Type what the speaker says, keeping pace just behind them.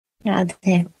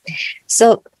Radha.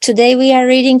 So today we are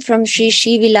reading from Sri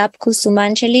Vilapa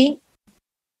Kusumanjari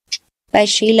by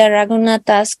Srila Raghunath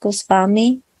Das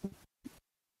Goswami,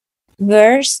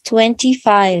 verse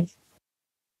 25.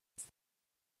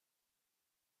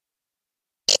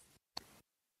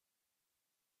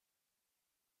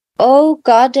 O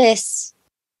Goddess,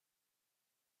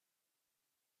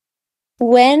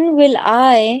 when will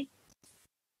I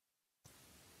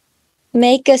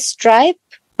make a stripe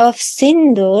of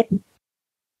sindoor,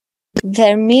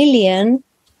 vermilion,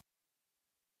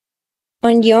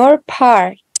 on your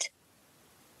part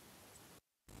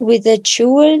with a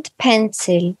jeweled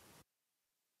pencil?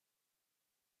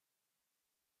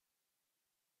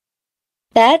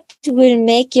 That will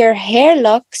make your hair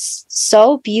locks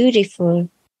so beautiful.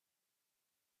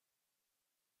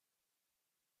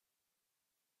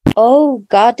 O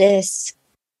Goddess,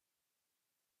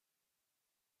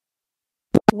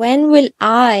 when will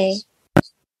I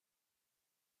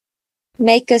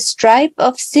make a stripe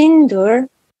of sindoor,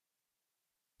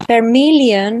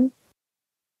 vermilion,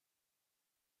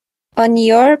 on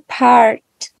your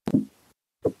part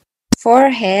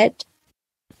forehead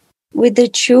with a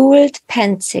jeweled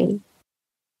pencil?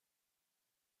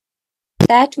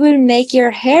 That will make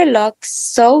your hair locks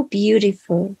so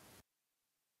beautiful.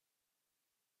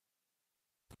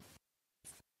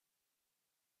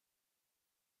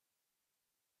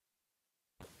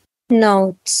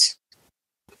 Notes.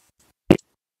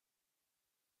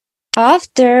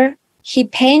 After he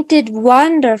painted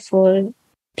wonderful,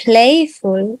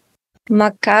 playful,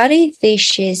 Makari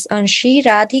fishes on Sri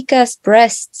Radhika's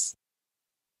breasts,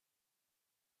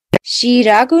 Sri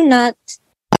Raghunath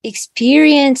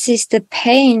experiences the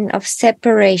pain of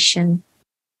separation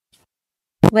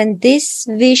when this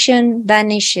vision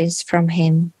vanishes from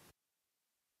him.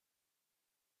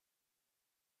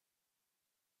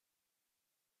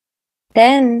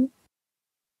 Then,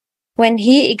 when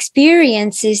he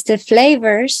experiences the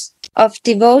flavors of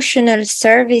devotional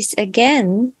service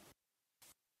again,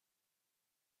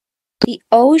 the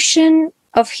ocean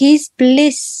of his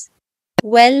bliss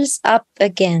wells up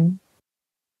again.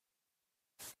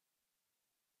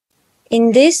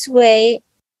 In this way,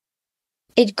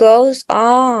 it goes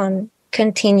on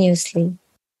continuously.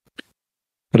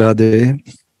 Radha.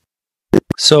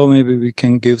 So maybe we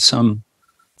can give some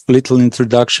little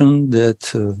introduction that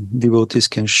devotees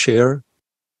can share.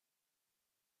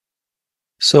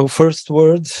 So first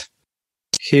word,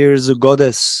 here's a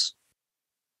goddess.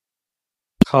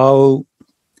 How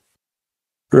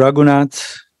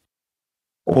Raghunath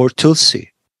or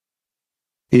Tulsi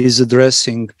is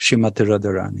addressing Srimati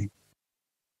Radharani.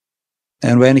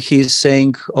 And when he's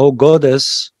saying, oh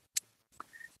goddess,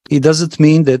 it doesn't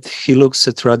mean that he looks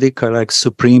at Radhika like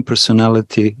supreme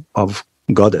personality of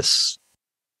goddess.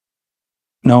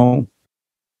 No,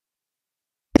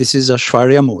 this is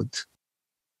Ashwarya mood.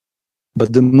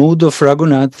 But the mood of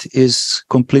Raghunath is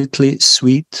completely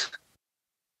sweet,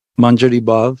 Manjari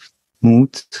Bhav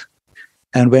mood.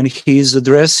 And when he is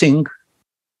addressing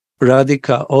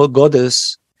Radhika, oh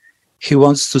goddess, he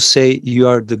wants to say, you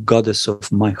are the goddess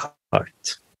of my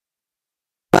heart.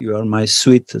 You are my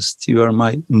sweetest, you are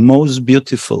my most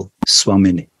beautiful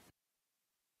Swamini.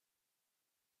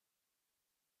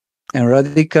 And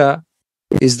Radhika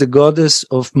is the goddess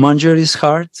of Manjari's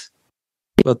heart,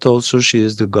 but also she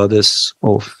is the goddess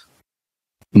of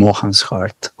Mohan's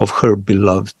heart, of her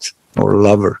beloved or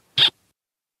lover.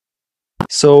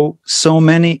 So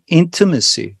many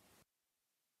intimacy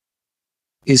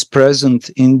is present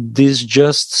in this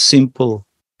just simple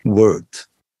word.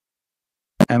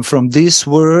 And from this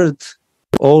word,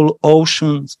 all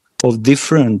oceans of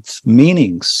different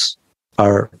meanings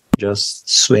are just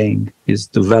swaying, is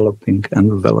developing and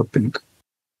developing.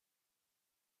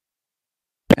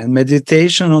 And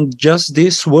meditation on just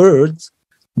this word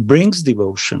brings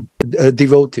devotees,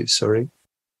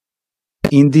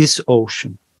 in this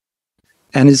ocean.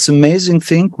 And it's an amazing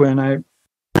thing when I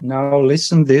now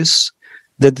listen this,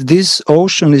 that this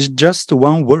ocean is just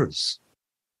one word,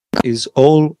 is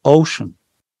all ocean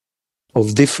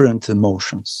of different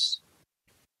emotions.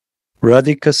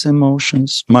 Radhika's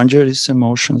emotions, Manjari's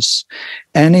emotions,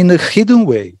 and in a hidden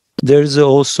way, there's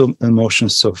also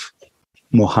emotions of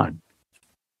Mohan.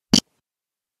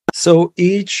 So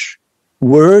each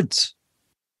word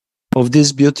of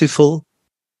this beautiful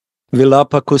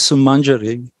Vilapa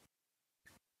Kusumanjari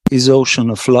is ocean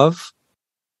of love,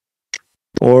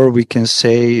 or we can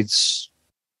say it's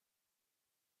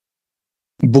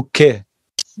bouquet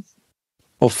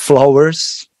of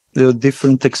flowers. There are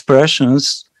different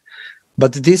expressions,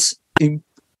 but these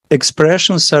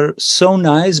expressions are so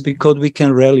nice because we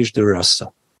can relish the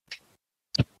rasa.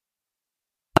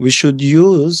 we should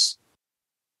use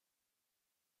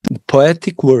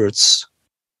poetic words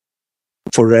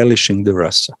for relishing the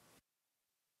rasa.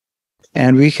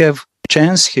 And we have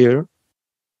chance here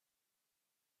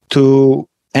to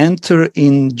enter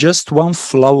in just one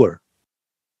flower,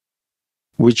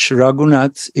 which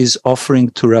Raghunath is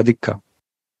offering to Radhika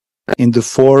in the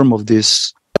form of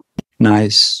these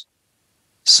nice,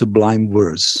 sublime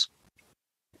words.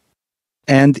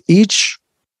 And each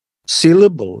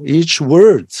syllable, each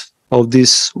word of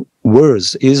these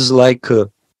words is like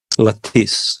a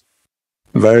lattice,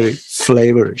 very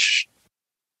flavorish,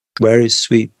 very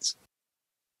sweet.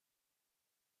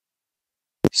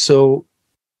 So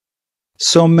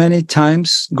many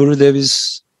times Gurudev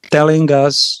is telling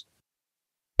us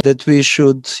that we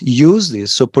should use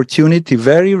this opportunity,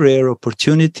 very rare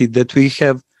opportunity that we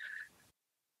have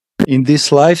in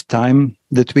this lifetime,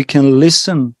 that we can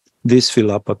listen this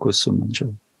Vilapa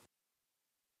Kusumanjari.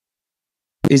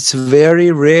 It's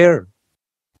very rare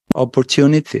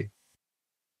opportunity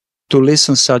to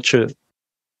listen such a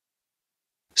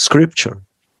scripture,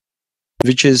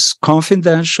 which is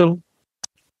confidential,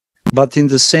 but in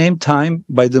the same time,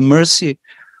 by the mercy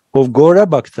of Gaura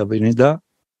Bhakta Vinida,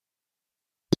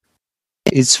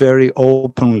 it's very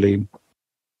openly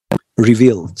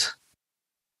revealed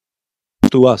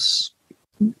to us,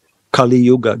 Kali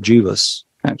Yuga Jivas,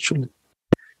 actually.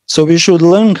 So we should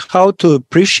learn how to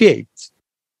appreciate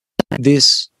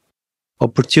this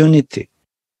opportunity.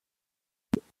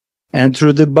 And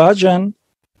through the bhajan,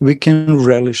 we can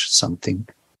relish something.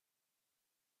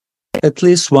 At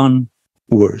least one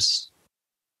verse.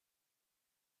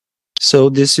 So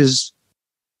this is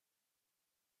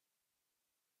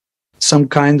some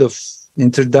kind of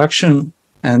introduction,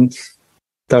 and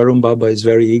Tarun Baba is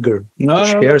very eager to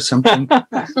share something.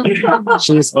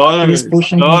 She's always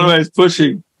pushing. Always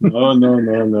pushing.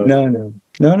 No.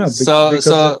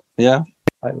 So yeah,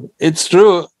 it's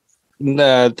true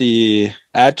that the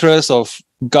address of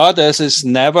goddess is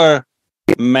never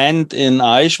meant in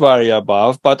Aishwarya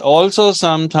above, but also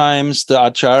sometimes the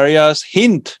acharyas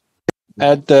hint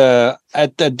at the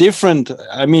different.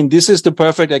 I mean, this is the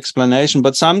perfect explanation,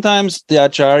 but sometimes the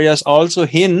acharyas also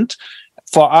hint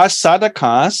for us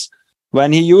sadhakas.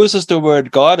 When he uses the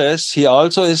word goddess, he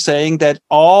also is saying that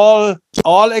all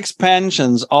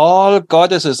expansions, all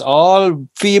goddesses, all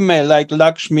female like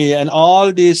Lakshmi, and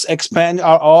all these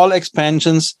are all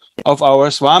expansions of our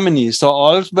Swamini.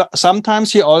 So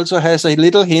sometimes he also has a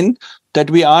little hint that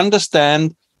we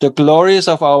understand the glories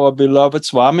of our beloved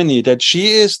Swamini, that she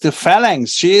is the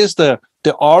phalanx, she is the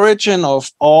origin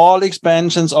of all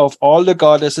expansions of all the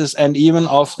goddesses, and even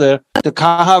of the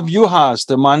Kaha Vyuhas,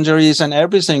 the Manjaris and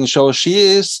everything. So she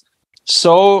is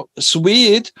so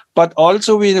sweet, but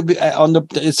also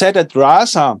it said that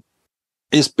Rasa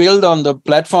is built on the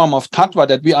platform of Tattva,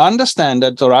 that we understand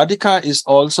that the Radhika is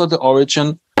also the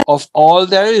origin of all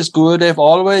there is. Gurudev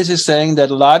always is saying that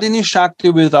Ladini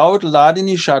Shakti, without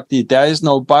Ladini Shakti, there is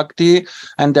no Bhakti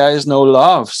and there is no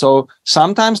love. So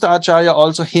sometimes the Acharya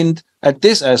also hint at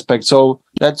this aspect. So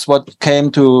that's what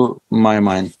came to my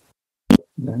mind.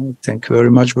 Thank you very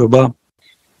much, Baba.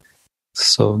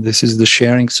 So this is the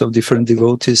sharings of different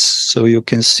devotees, so you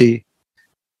can see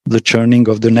the churning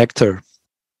of the nectar.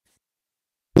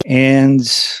 And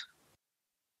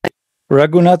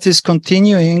Raghunath is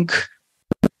continuing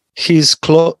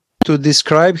to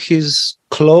describe his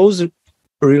close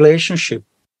relationship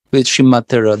with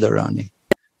Srimati Radharani,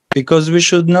 because we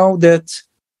should know that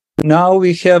now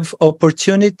we have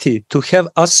opportunity to have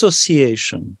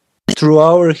association through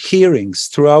our hearings,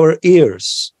 through our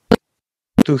ears,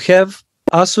 to have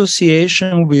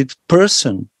association with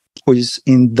person who is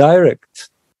in direct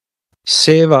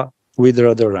seva with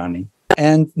Radharani.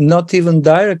 And not even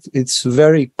direct, it's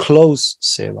very close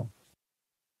seva.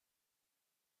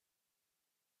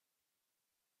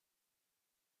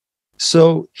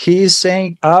 So he is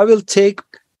saying, I will take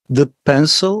the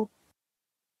pencil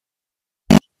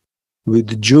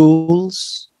with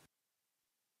jewels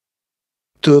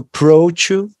to approach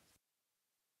you,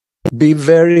 be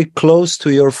very close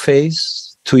to your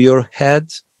face, to your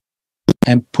head,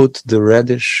 and put the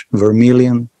reddish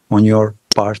vermilion on your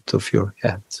part of your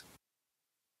head.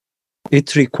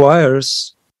 It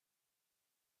requires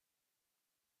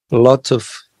a lot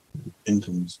of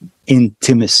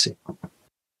intimacy.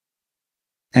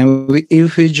 And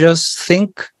if we just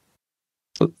think,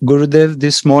 Gurudev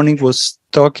this morning was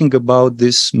talking about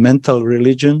this mental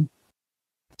religion,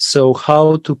 so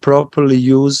how to properly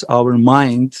use our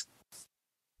mind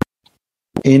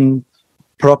in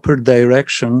proper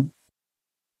direction.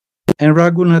 And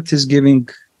Raghunath is giving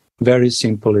very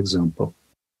simple example.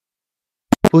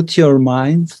 Put your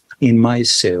mind in my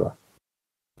seva,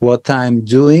 what I'm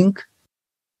doing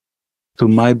to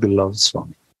my beloved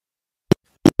Swami.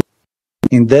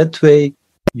 In that way,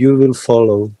 you will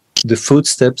follow the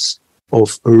footsteps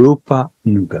of Rupa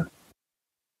Nuga.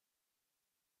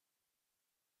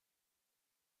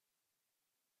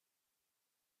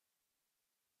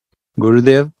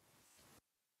 Gurudev,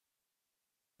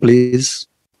 please,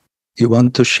 you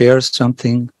want to share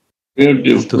something to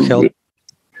Beautiful help?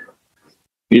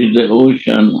 is the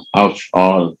ocean of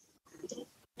all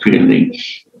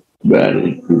feelings.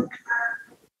 Very good.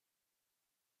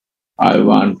 I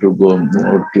want to go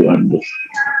more to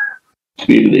understand,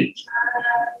 feel it.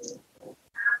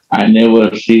 I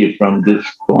never see from this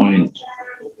point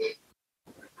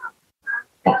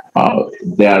how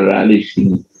they are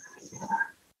relishing.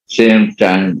 Same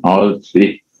time, all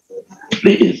three.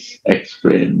 Please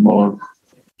explain more.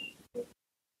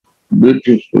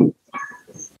 Beautiful.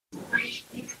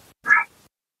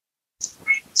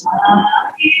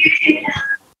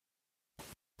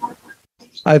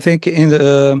 I think in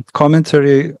the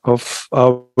commentary of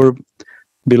our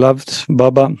beloved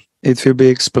Baba, it will be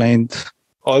explained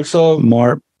Also,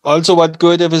 more. also what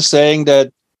Gurudev is saying,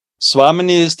 that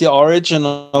Swamini is the origin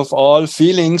of all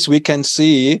feelings we can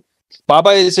see.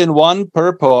 Baba is in one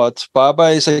purport. Baba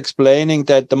is explaining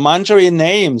that the Manjari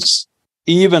names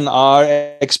even are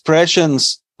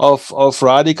expressions of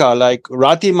Radhika, like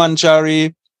Rati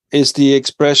Manjari is the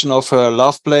expression of her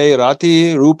love play.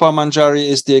 Rati Rupa Manjari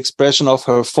is the expression of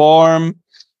her form.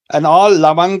 And all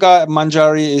Lavanga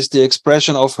Manjari is the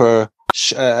expression of her,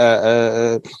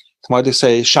 what do you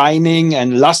say, shining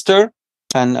and luster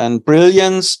and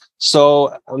brilliance.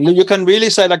 So you can really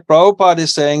say, like Prabhupada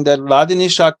is saying, that Radhini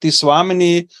Shakti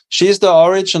Swamini, she's the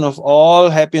origin of all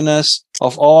happiness,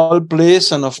 of all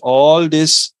bliss, and of all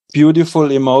these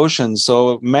beautiful emotions.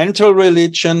 So mental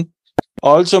religion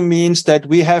also means that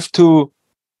we have to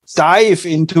dive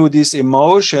into these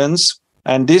emotions,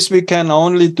 and this we can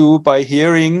only do by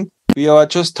hearing. We are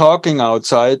just talking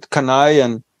outside, Kanai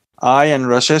and I and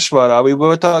Rasheshwara. We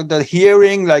were talking that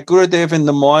hearing, like Gurudev in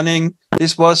the morning.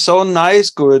 This was so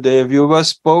nice, Gurudev.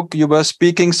 You were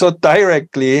speaking so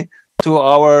directly to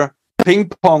our ping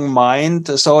pong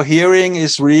mind. So hearing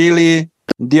is really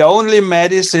the only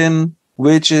medicine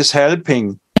which is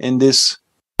helping in this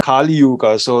Kali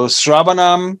Yuga. So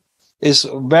Shravanam is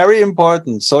very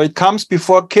important. So it comes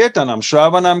before Kirtanam,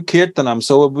 Shravanam, Kirtanam.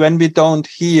 So when we don't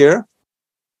hear,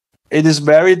 it is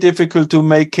very difficult to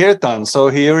make Kirtan. So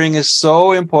hearing is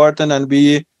so important, and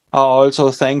we are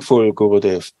also thankful,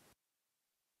 Gurudev.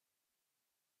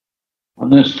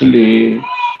 Honestly,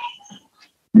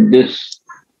 this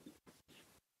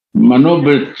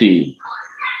Manobritti,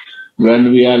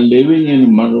 when we are living in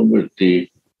Manobritti,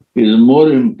 is more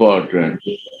important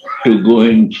to go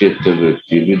in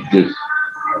Chittavritti with this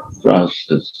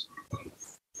process.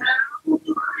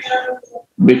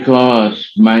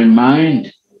 Because my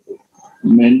mind,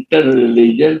 mental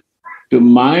religion, the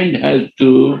mind has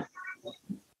to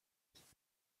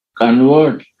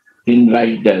convert in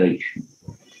right direction.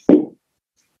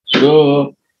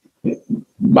 So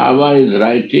Baba is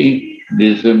writing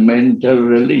this mental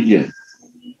religion.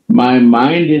 My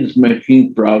mind is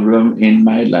making problem in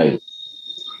my life.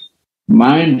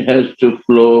 Mind has to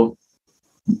flow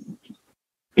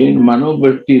in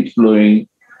Manobritti flowing,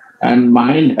 and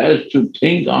mind has to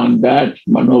think on that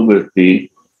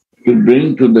Manobritti to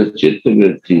bring to the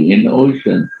Chittavritti in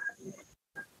ocean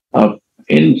of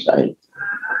insight.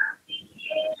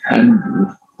 And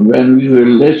when we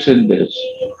will listen this,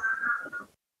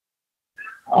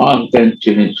 all can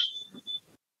change.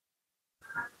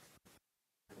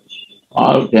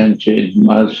 All can change.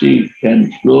 Mercy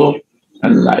can flow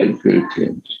and life will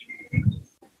change.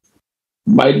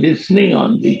 By listening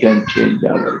only can change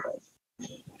our life.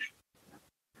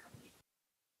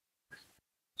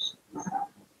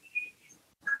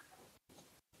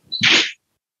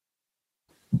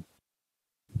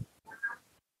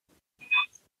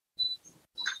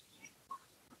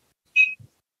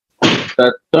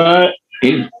 Tattva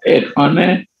is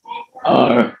ekhane,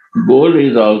 or goal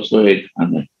is also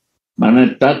ekhane.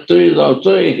 Mane tattva is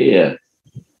also here,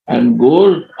 and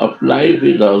goal of life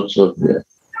is also here.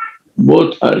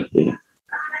 Both are here.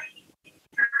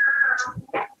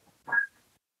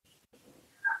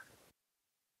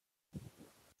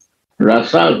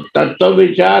 Rasa, tattva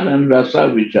vichar and rasa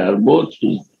vichar, both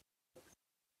is.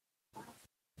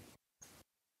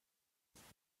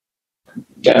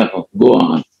 Yeah, go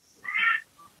on.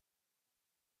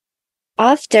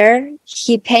 After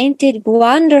he painted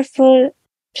wonderful,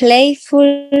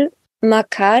 playful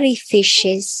Makari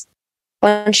fishes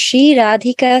on Sri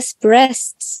Radhika's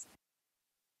breasts.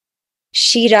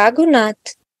 Shri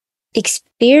Raghunath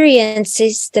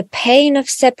experiences the pain of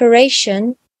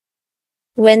separation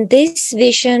when this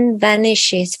vision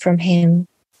vanishes from him.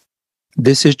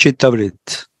 This is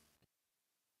Chittavrit.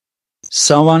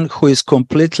 Someone who is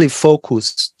completely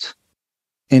focused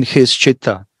in his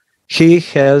chitta, he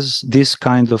has this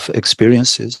kind of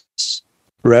experiences,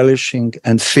 relishing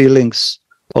and feelings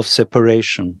of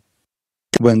separation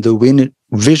when the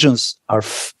visions are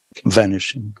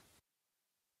vanishing.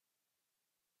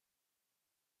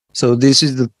 So this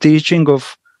is the teaching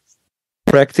of,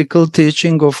 practical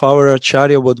teaching of our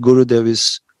Acharya, what Gurudev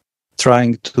is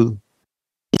trying to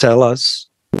tell us,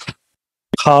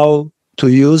 how to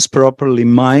use properly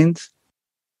mind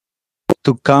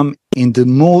to come in the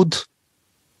mood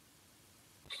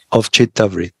of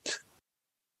Chittavrit.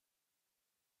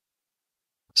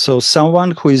 So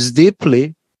someone who is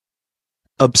deeply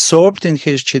absorbed in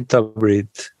his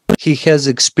Chittavrit, he has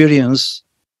experience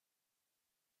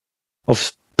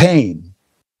of pain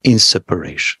in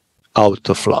separation, out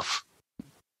of love.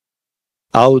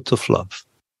 Out of love.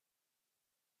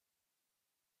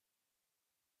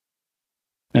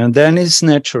 And then it's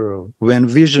natural. When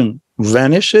vision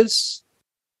vanishes,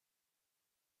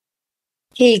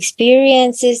 he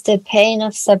experiences the pain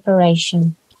of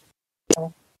separation.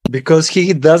 Because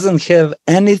he doesn't have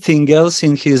anything else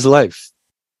in his life.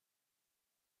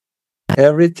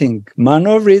 Everything,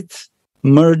 Manovrit,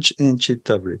 merged in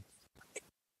Chittavrit.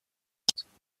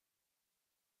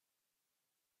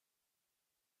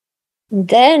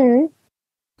 Then,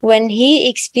 when he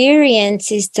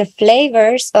experiences the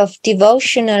flavors of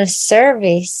devotional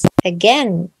service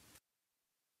again,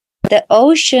 the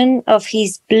ocean of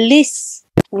his bliss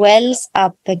wells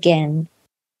up again.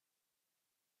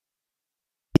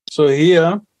 So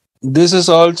here, this is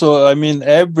also, I mean,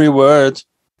 every word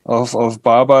of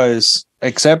Baba is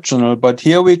exceptional, but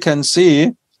here we can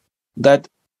see that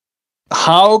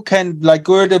how can, like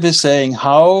Gurudev is saying,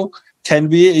 how can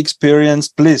we experience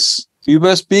bliss? We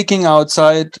were speaking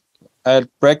outside at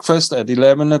breakfast at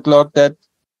 11 o'clock that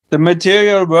the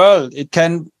material world, it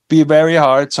can be very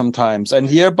hard sometimes. And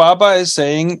here Baba is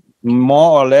saying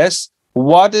more or less,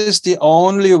 what is the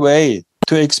only way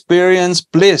to experience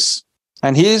bliss?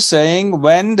 And he is saying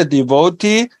when the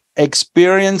devotee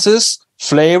experiences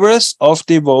flavors of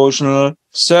devotional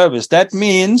service. That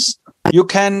means you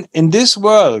can, in this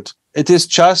world, it is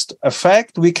just a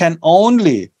fact, we can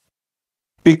only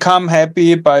become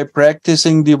happy by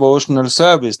practicing devotional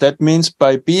service. That means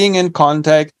by being in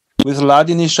contact with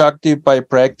Hladini Shakti, by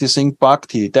practicing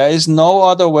bhakti. There is no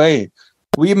other way.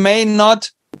 We may not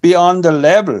be on the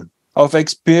level of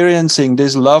experiencing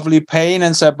this lovely pain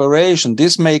and separation.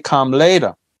 This may come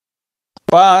later.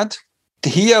 But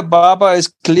here Baba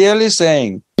is clearly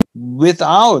saying,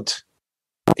 without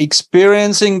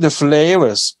experiencing the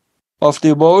flavors of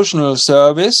devotional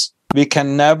service, we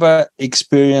can never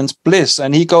experience bliss.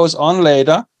 And he goes on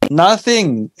later,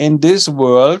 nothing in this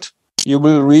world, you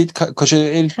will read,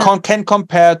 can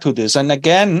compare to this. And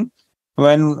again,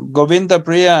 when Govinda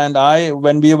Priya and I,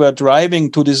 when we were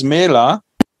driving to this Mela,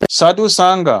 Sadhu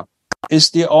Sangha is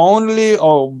the only,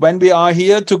 or when we are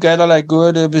here together, like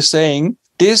Gurudev is saying,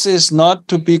 this is not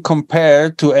to be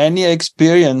compared to any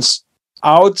experience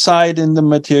outside in the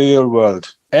material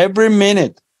world. Every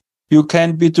minute you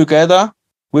can be together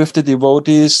with the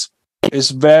devotees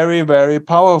is very, very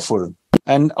powerful.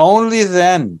 And only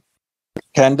then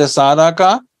can the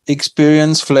sadhaka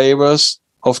experience flavors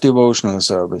of devotional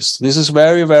service. This is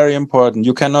very, very important.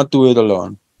 You cannot do it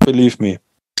alone. Believe me.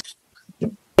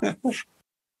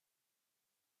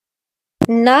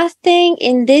 Nothing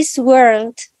in this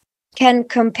world can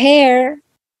compare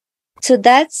to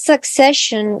that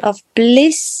succession of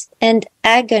bliss and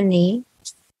agony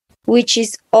which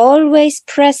is always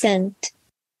present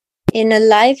in a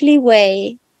lively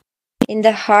way in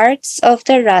the hearts of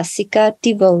the Rasika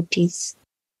devotees.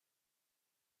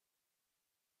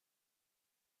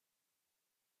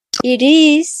 It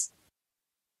is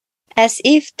as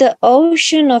if the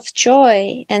ocean of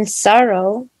joy and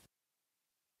sorrow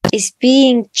is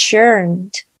being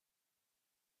churned,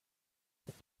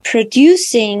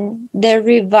 producing the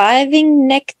reviving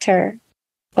nectar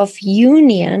of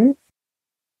union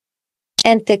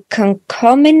and the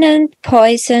concomitant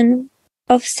poison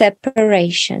of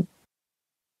separation.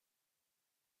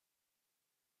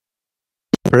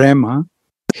 Prema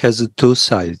has two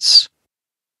sides,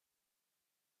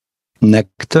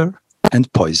 nectar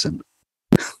and poison.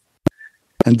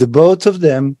 And the both of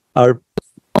them are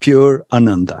pure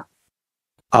Ananda.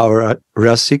 Our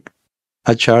Rasik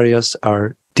Acharyas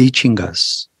are teaching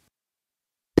us.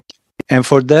 And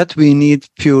for that we need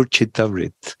pure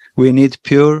Chittavrit. We need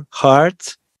pure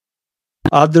heart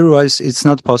Otherwise, it's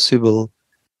not possible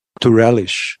to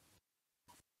relish.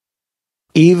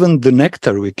 Even the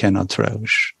nectar we cannot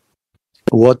relish.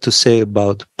 What to say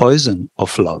about poison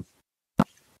of love?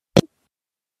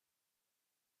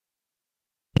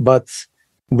 But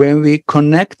when we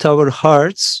connect our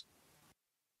hearts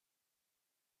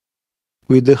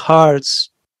with the hearts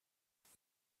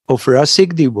of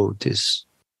rasic devotees,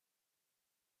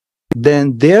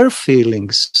 then their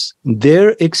feelings,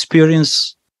 their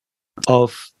experience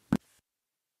of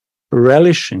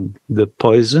relishing the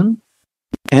poison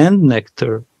and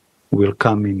nectar will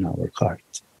come in our heart.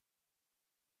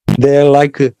 They're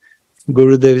like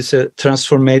Gurudev said,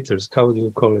 transformators. How do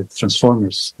you call it?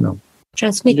 Transformers? No.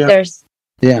 Transmitters.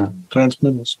 Yeah.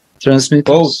 Transmitters.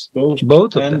 Transmitters.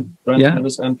 Both of them.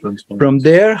 Transmitters and transformers. From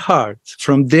their heart,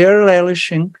 from their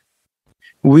relishing,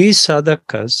 we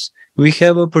sadhakas, we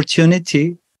have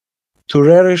opportunity to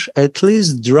relish at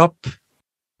least drop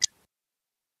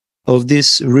of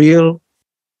these real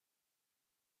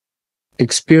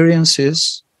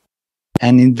experiences,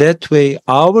 and in that way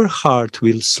our heart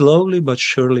will slowly but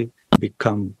surely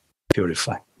become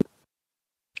purified.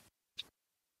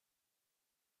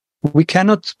 We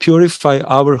cannot purify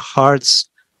our hearts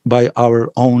by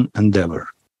our own endeavor.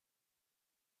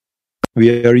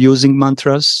 We are using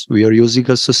mantras, we are using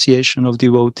association of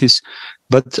devotees,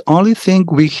 but the only thing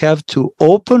we have to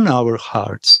open our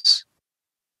hearts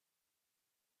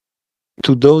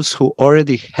to those who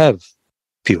already have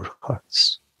pure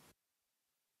hearts.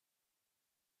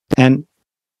 And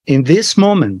in this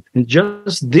moment, in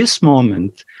just this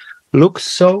moment, look,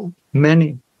 so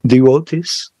many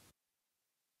devotees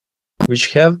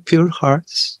which have pure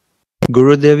hearts.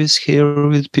 Gurudev is here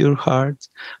with pure heart.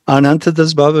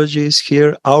 Anantadas Babaji is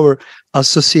here. Our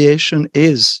association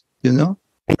is,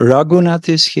 Raghunath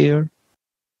is here.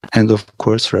 And of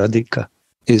course, Radhika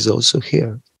is also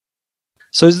here.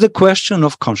 So it's the question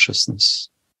of consciousness.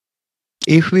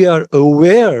 If we are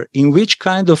aware in which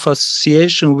kind of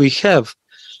association we have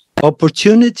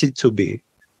opportunity to be,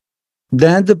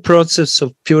 then the process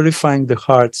of purifying the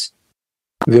hearts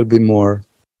will be more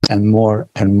and more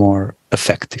and more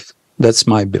effective. That's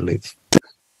my belief.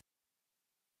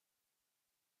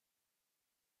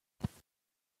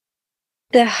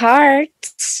 The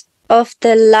hearts of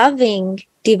the loving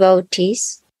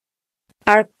devotees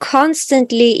are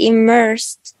constantly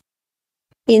immersed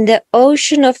in the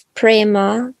ocean of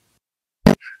prema,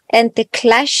 and the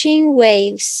clashing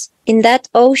waves in that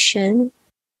ocean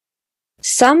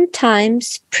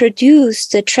sometimes produce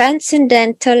the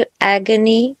transcendental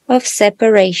agony of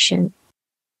separation,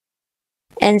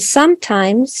 and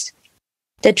sometimes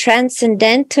the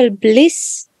transcendental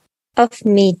bliss of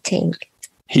meeting.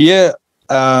 Here,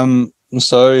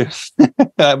 sorry,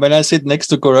 when I sit next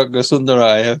to Gorakha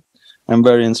Sundara, I'm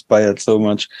very inspired so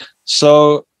much.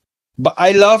 So, but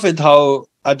I love it how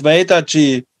Advaita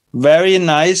Ji very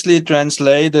nicely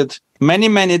translated many,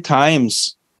 many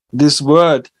times this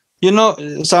word.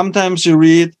 Sometimes you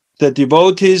read the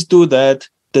devotees do that,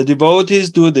 the devotees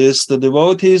do this, the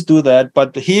devotees do that.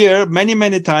 But here, many,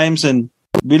 many times in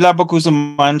Vilapa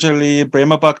Kusumanjari,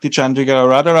 Prema Bhakti Chandrika,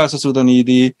 Radha Rasa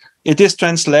Sudhanidhi, it is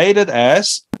translated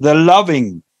as the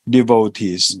loving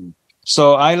devotees.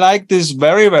 So I like this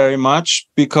very, very much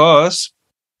because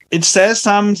it says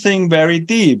something very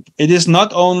deep. It is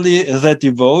not only the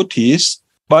devotees,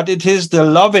 but it is the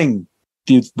loving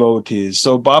devotees.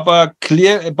 So Baba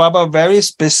very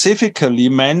specifically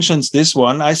mentions this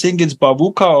one. I think it's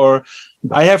Bavuka, or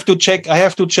I have to check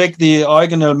the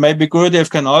original. Maybe Gurudev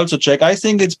can also check. I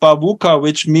think it's Bavuka,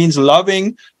 which means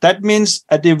loving. That means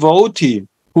a devotee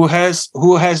who has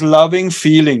loving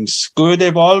feelings.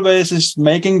 Gurudev always is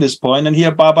making this point, and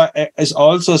here Baba is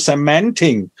also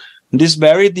cementing this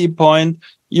very deep point.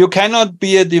 You cannot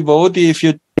be a devotee if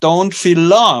you don't feel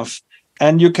love,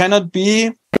 and you cannot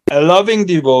be a loving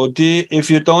devotee if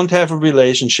you don't have a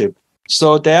relationship.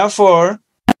 So therefore,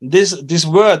 this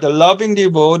word, the loving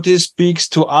devotee, speaks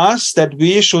to us that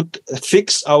we should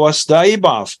fix our sthai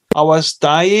bhav, our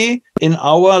sthai in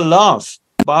our love.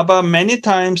 Baba many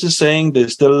times is saying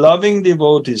this, the loving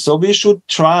devotee. So we should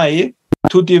try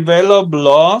to develop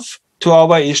love to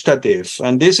our Ishtadev.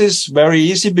 And this is very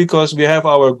easy because we have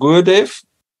our Gurudev.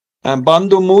 And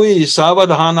Bandhu Mui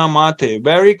Savadhana Mate,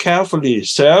 very carefully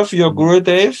serve your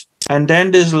Gurudev, and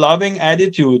then this loving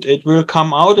attitude, it will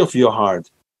come out of your heart.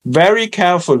 Very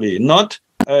carefully, not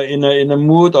in a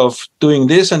mood of doing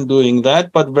this and doing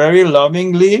that, but very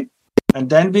lovingly.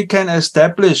 And then we can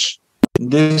establish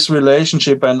this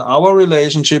relationship. And our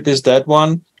relationship is that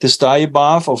one, the sthai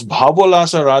bhav of Bhavola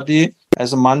Sarati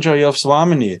as a Manjari of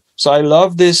Swamini. So I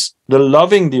love this the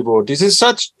loving devotees.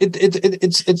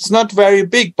 It's not very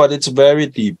big, but it's very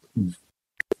deep.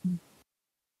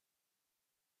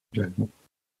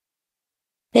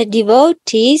 The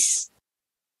devotees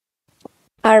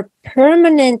are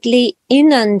permanently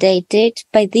inundated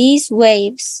by these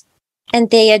waves, and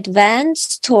they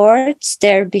advance towards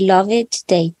their beloved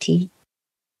deity.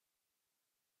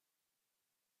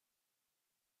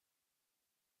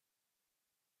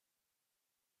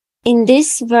 In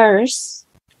this verse,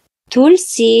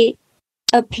 Tulsi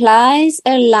applies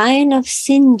a line of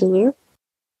sindur,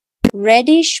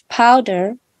 reddish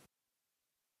powder,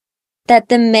 that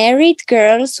the married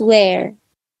girls wear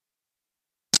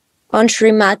on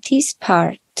Srimati's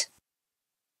part.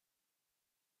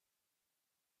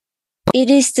 It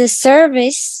is the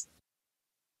service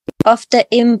of the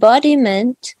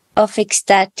embodiment of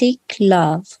ecstatic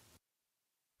love.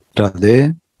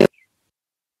 Radhe,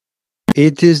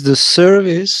 it is the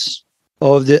service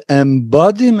of the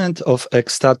embodiment of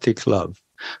ecstatic love.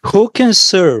 Who can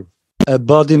serve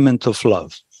embodiment of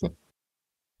love?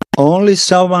 Only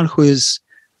someone who is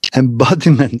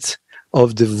embodiment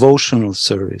of devotional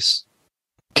service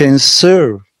can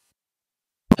serve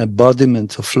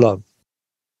embodiment of love,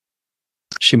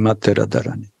 Srimati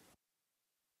Radharani.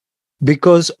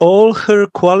 Because all her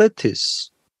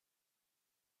qualities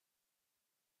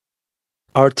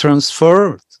are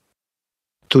transferred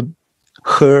to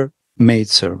her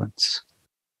maidservants.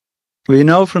 We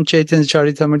know from Chaitanya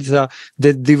Charitamrita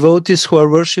that devotees who are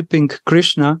worshipping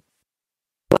Krishna,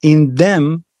 in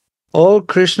them, all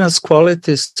Krishna's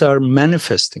qualities are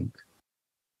manifesting.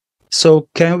 So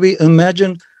can we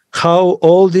imagine how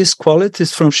all these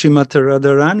qualities from Srimati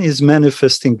Radharani is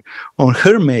manifesting on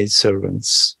her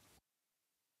maidservants?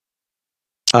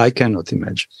 I cannot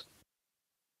imagine.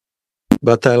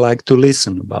 But I like to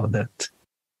listen about that.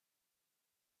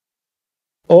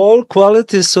 All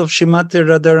qualities of Srimati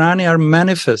Radharani are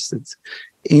manifested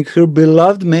in her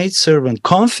beloved maidservant,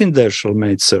 confidential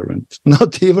maidservant,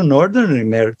 not even ordinary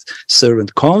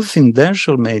maidservant,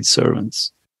 confidential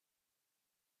maidservants.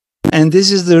 And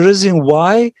this is the reason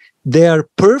why they are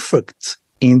perfect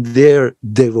in their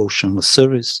devotional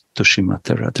service to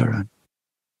Srimati Radharani.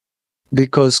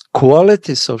 Because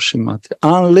qualities of Srimati,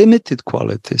 unlimited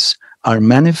qualities, are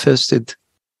manifested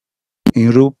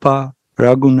in Rupa,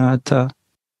 Raghunatha,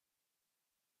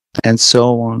 and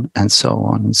so on, and so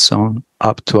on, and so on,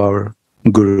 up to our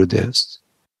Gurudevs.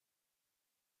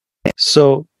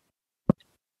 So,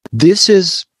 this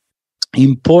is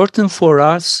important for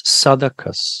us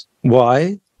sadhakas.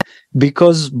 Why?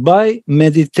 Because by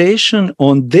meditation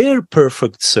on their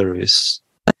perfect service,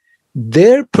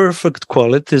 their perfect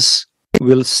qualities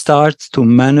will start to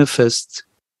manifest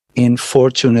in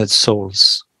fortunate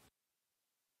souls,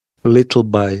 little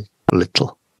by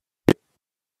little.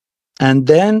 And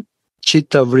then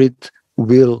Chittavrit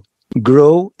will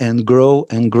grow and grow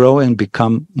and grow and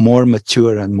become more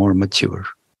mature and more mature.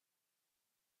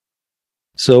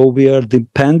 So we are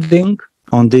depending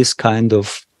on this kind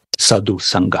of sadhu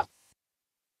sangha.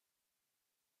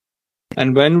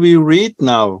 And when we read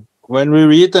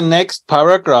the next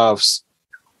paragraphs,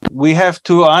 we have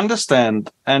to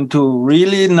understand and to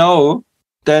really know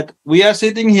that we are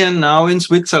sitting here now in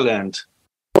Switzerland.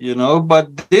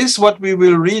 But this, what we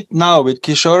will read now, what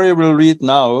Kishori will read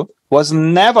now, was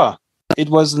never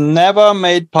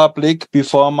made public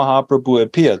before Mahaprabhu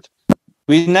appeared.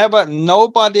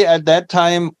 Nobody at that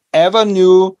time ever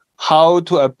knew how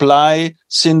to apply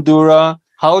Sindura,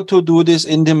 how to do these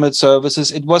intimate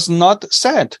services. It was not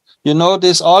said. All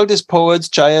these poets,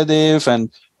 Jayadev and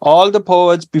all the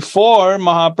poets before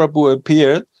Mahaprabhu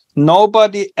appeared,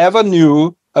 nobody ever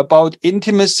knew about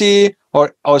intimacy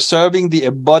or serving the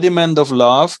embodiment of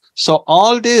love. So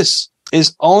all this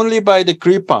is only by the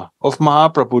kripa of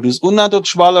Mahaprabhu. This Unnatut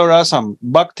Shvala Rasam,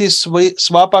 Bhakti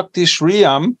Swabhakti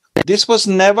Shriyam, this was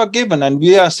never given. And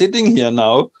we are sitting here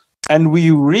now and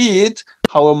we read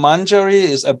how a Manjari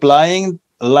is applying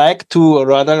like to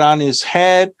Radharani's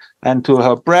head and to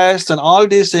her breast and all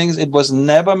these things. It was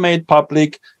never made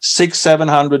public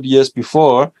 600-700 years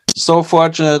before. So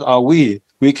fortunate are we.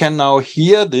 We can now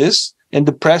hear this in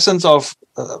the presence of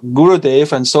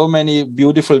Gurudev and so many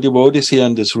beautiful devotees here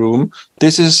in this room.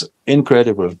 This is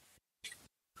incredible.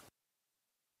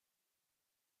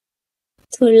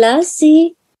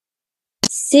 Tulasi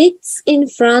sits in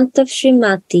front of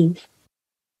Srimati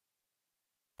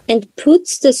and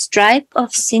puts the stripe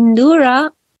of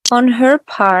Sindura on her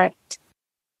part.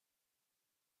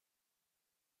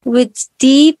 With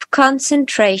deep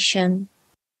concentration,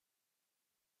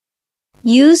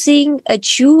 using a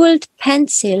jeweled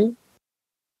pencil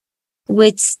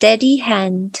with steady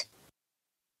hand.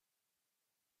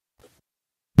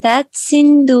 That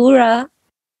sindura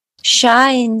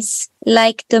shines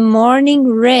like the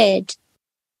morning red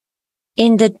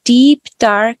in the deep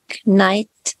dark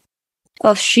night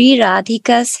of Sri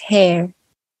Radhika's hair.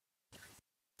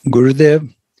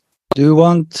 Gurudev, do you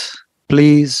want,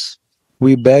 please,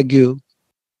 we beg you,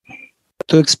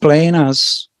 to explain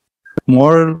us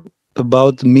more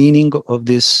about the meaning of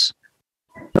this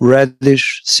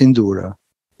reddish sindura?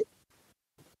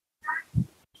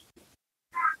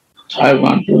 I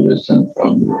want to listen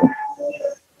from you.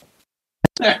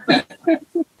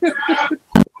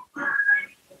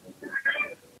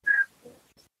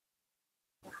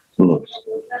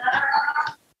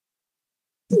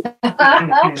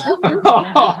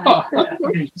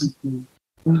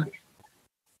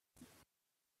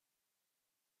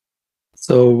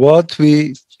 So what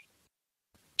we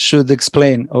should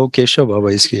explain, Keshav Baba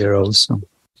is here also.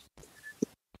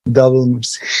 Double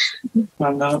mercy.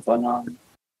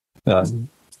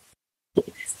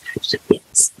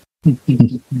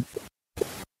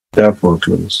 Therefore,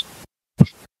 close.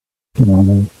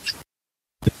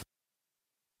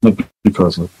 Not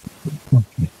because of.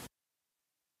 Okay.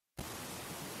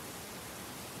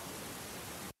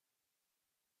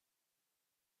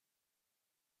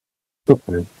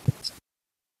 Okay.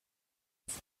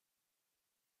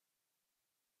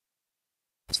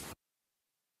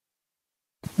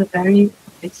 The very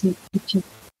basic teaching.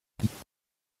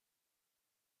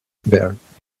 There.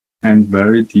 And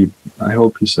very deep. I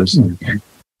hope he says something.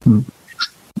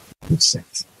 Makes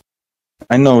sense.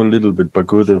 I know a little bit, but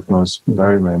Gurudev knows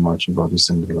very, very much about this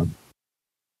Indira.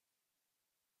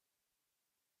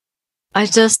 I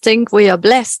just think we are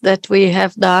blessed that we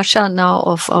have darshan now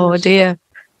of our dear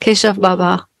Keshav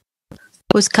Baba,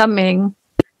 who's coming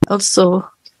also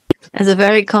as a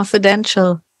very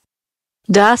confidential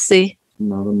Dasi,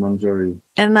 Another Manjari.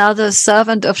 another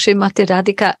servant of Srimati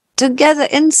Radhika, together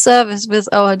in service with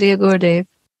our dear Gurudev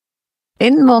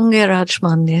in Mongiraj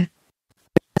Mandir.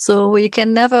 So we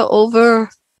can never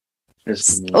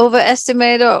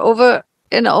overestimate or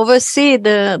oversee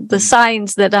the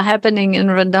signs that are happening in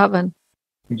Vrindavan.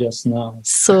 Just now.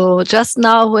 So just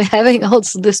now we're having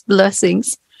also these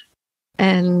blessings.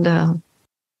 And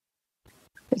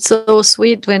it's so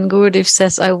sweet when Gurudev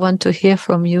says, I want to hear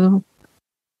from you.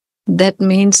 That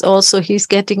means also he's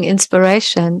getting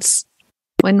inspirations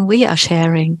when we are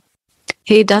sharing.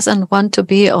 He doesn't want to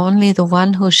be only the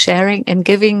one who's sharing and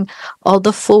giving all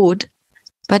the food,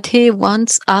 but he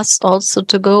wants us also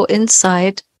to go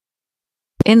inside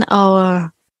in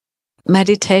our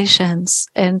meditations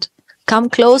and come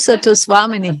closer to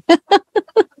Swamini.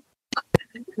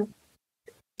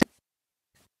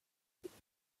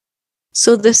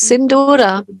 So the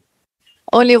Sindura,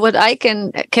 only what I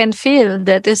can feel,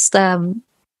 that is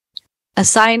a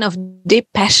sign of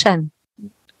deep passion.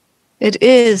 It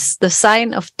is the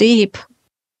sign of deep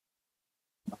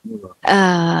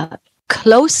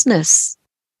closeness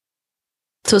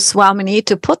to Swamini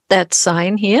to put that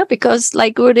sign here, because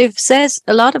like Gurudev says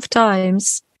a lot of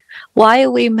times, why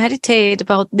we meditate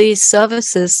about these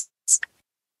services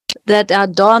that are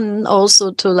done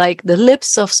also to like the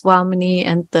lips of Swamini,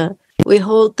 and we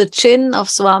hold the chin of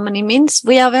Swamini, means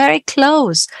we are very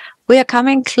close. We are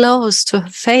coming close to her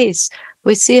face.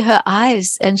 We see her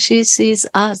eyes and she sees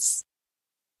us.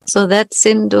 So that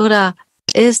Sindura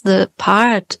is the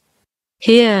part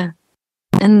here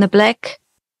in the black,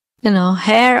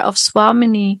 hair of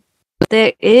Swamini.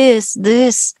 There is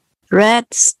this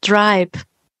red stripe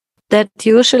that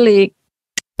usually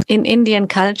in Indian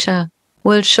culture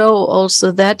will show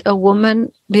also that a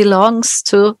woman belongs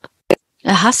to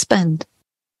a husband.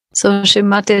 So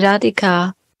Srimati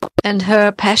Radhika and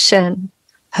her passion,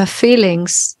 her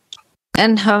feelings,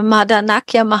 and her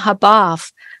Madanakya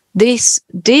Mahabhav, these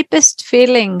deepest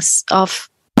feelings of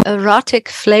erotic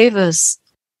flavors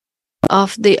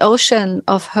of the ocean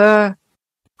of her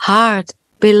heart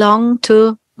belong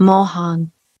to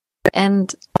Mohan.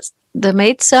 And the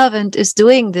maidservant is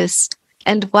doing this.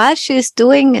 And while she's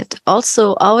doing it,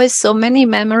 also always so many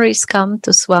memories come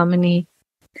to Swamini.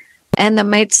 And the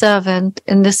maidservant,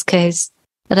 in this case,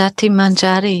 Rati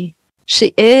Manjari,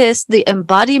 she is the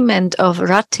embodiment of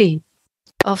Rati,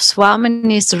 of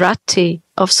Swamini's Rati,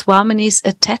 of Swamini's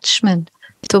attachment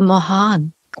to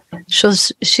Mohan. So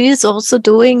she is also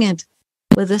doing it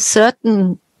with a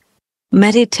certain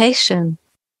meditation,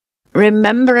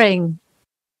 remembering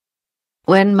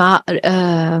when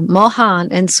Mohan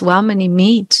and Swamini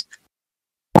meet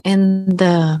in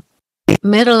the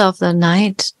middle of the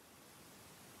night,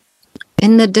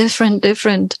 in the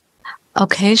different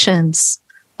occasions,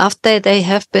 after they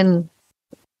have been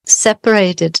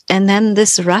separated, and then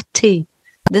this Rati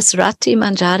this Rati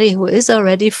Manjari, who is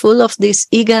already full of this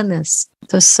eagerness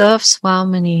to serve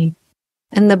Swamini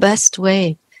in the best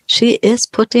way, she is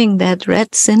putting that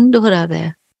red sindura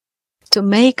there to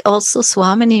make also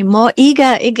Swamini more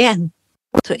eager again,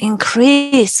 to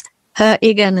increase her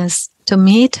eagerness to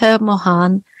meet her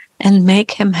Mohan and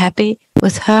make him happy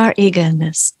with her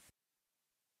eagerness.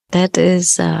 That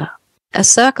is a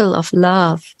circle of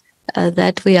love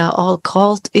that we are all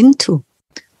called into.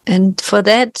 And for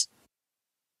that,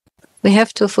 we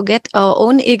have to forget our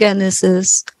own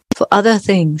eagernesses for other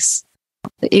things.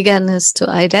 The eagerness to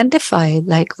identify,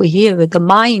 like we hear, with the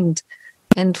mind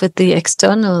and with the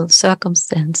external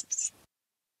circumstances.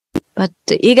 But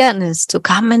the eagerness to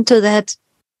come into that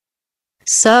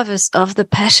service of the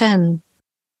passion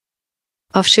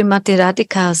of Srimati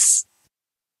Radhika's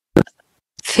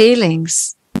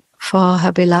feelings for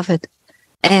her beloved,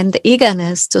 and the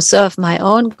eagerness to serve my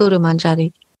own Guru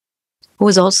Manjari, who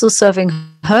is also serving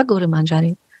her Guru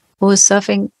Manjari, who is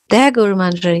serving their Guru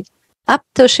Manjari, up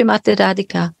to Srimati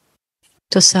Radhika,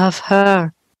 to serve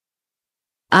her.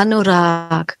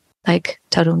 Anurag, like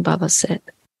Tarun Baba said.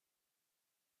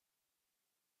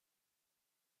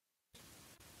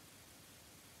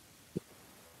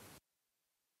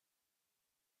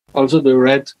 Also the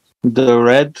red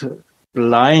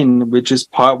line, which is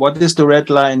what is the red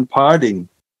line parting?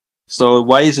 So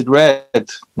why is it red?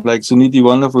 Like Suniti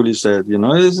wonderfully said,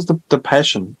 this is the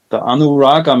passion. The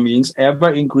anuraga means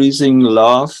ever increasing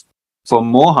love for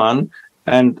Mohan.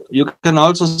 And you can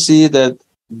also see that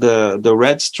the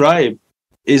red stripe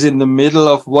is in the middle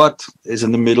of what? Is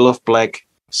in the middle of black.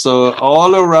 So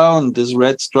all around this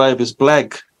red stripe is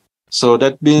black. So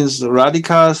that means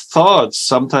Radhika's thoughts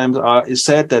sometimes is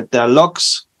said that her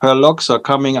locks are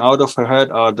coming out of her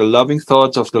head are the loving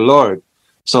thoughts of the Lord.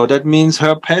 So that means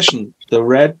her passion, the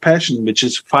red passion, which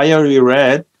is fiery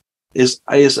red, is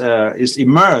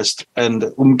immersed and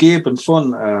umgeben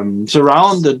von,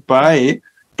 surrounded by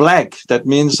black. That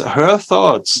means her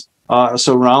thoughts are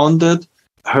surrounded.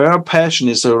 Her passion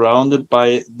is surrounded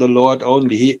by the Lord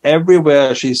only.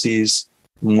 Everywhere she sees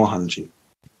Mohanji.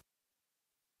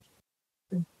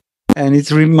 And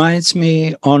it reminds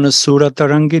me on a Surah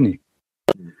Tarangini.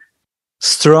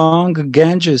 Strong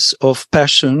Ganges of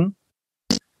passion,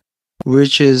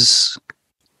 which is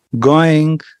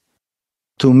going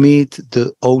to meet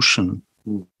the ocean.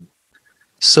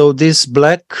 So this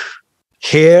black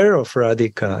hair of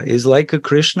Radhika is like a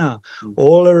Krishna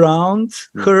all around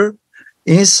her,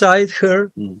 inside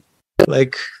her,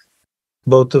 like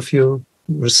both of you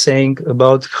were saying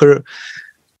about her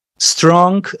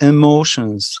strong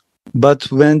emotions.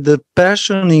 But when the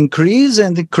passion increase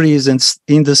and decrease and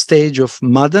in the stage of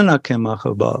Madanake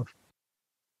Mahabhav,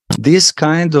 this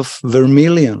kind of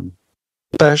vermilion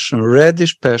passion,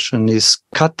 reddish passion is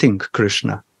cutting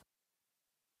Krishna.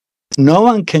 No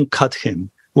one can cut him.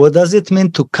 What does it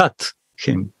mean to cut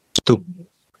him?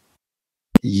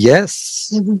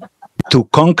 Yes, to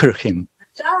conquer him.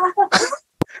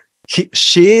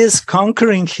 She is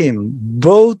conquering him,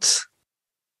 both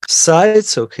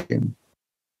sides of him.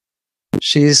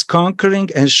 She is conquering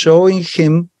and showing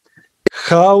him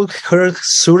how her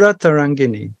Surah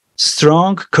Tarangini,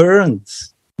 strong current,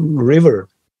 river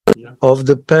of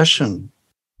the passion,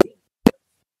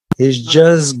 is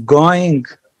just going,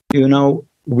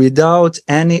 without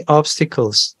any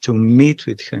obstacles to meet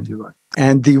with him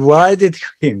and divided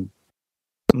him.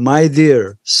 My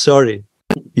dear, sorry,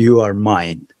 you are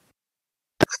mine.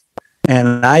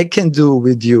 And I can do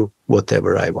with you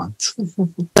whatever I want.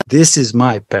 This is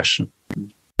my passion.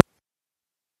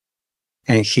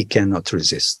 And he cannot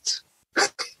resist.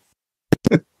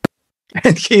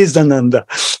 And he is Ananda.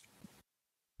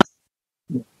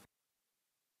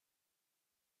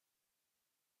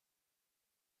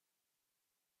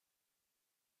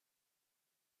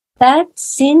 That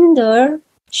sindoor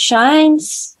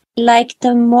shines like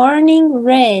the morning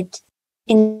red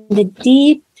in the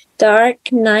deep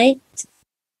dark night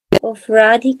of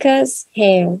Radhika's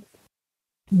hair.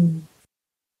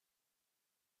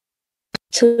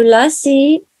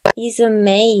 Tulasi is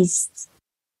amazed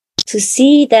to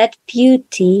see that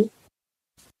beauty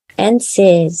and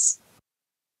says,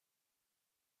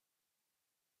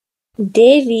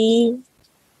 Devi,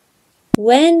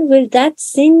 when will that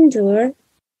sindoor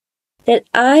that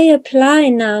I apply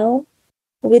now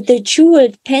with the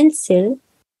jeweled pencil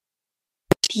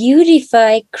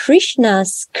beautify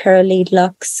Krishna's curly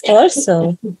locks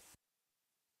also?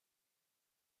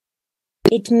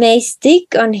 It may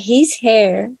stick on his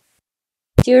hair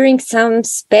during some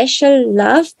special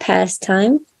love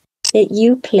pastime that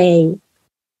you play.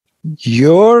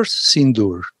 Your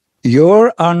sindoor,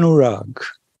 your anurag,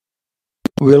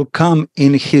 will come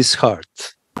in his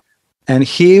heart, and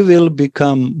he will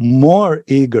become more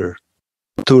eager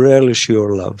to relish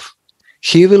your love.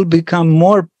 He will become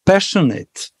more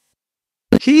passionate.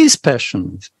 He is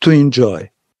passionate to enjoy.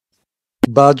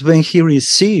 But when he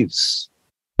receives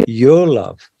your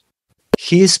love,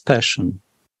 his passion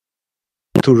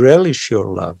to relish your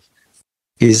love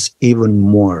is even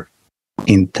more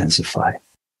intensified.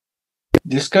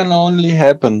 This can only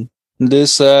happen.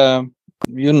 This,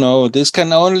 this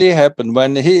can only happen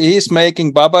when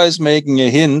Baba is making a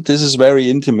hint. This is very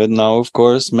intimate now, of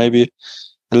course, maybe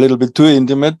a little bit too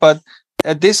intimate, but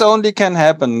this only can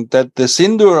happen, that the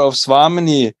sindur of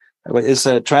Swamini is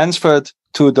transferred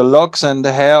to the locks and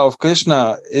the hair of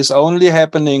Krishna, is only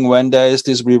happening when there is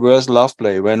this reverse love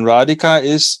play, when Radhika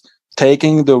is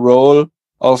taking the role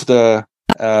of the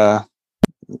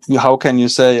how can you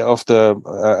say, of the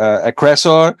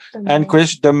aggressor, and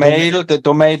Krishna, the male, the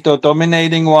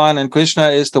dominating one, and Krishna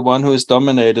is the one who is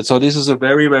dominated. So this is a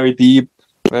very, very deep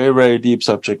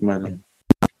subject matter.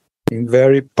 In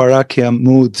very parakya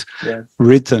mood, Yes.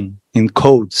 written in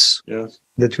codes, Yes.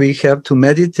 that we have to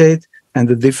meditate, and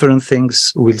the different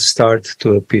things will start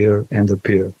to appear and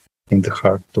appear in the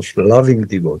heart of the loving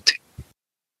devotee.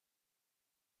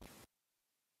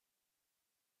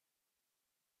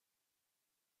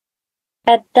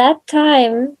 At that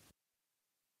time,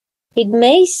 it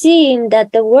may seem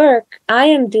that the work I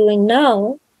am doing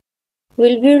now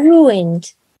will be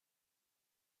ruined.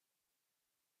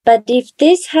 But if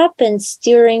this happens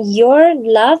during your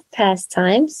love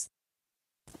pastimes,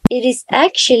 it is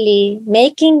actually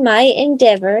making my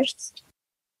endeavors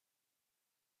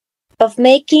of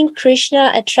making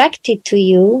Krishna attracted to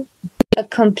you a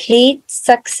complete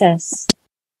success.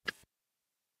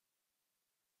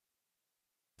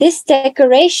 This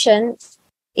decoration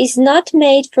is not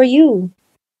made for you,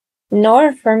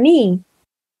 nor for me.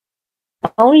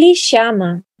 Only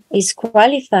Shyama is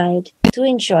qualified to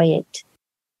enjoy it.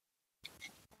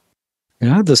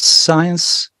 Yeah, the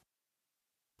science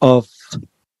of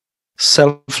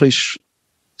selfish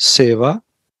seva.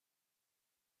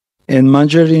 And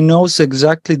Manjari knows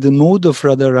exactly the mood of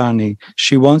Radharani.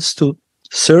 She wants to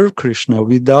serve Krishna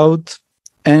without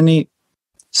any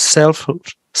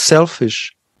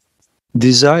selfish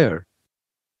desire.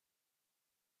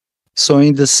 So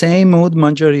in the same mood,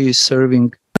 Manjari is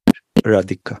serving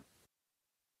Radhika.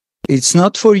 It's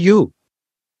not for you.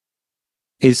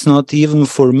 It's not even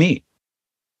for me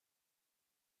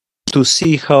to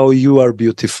see how you are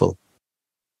beautiful.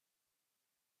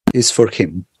 It's for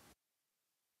him.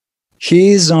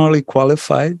 He is only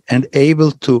qualified and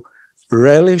able to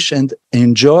relish and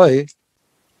enjoy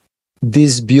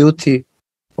this beauty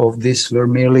of this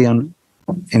vermilion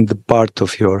in the part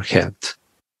of your head.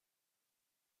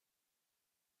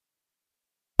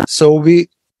 So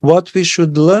what we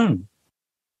should learn,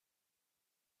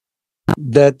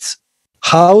 that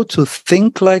how to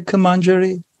think like a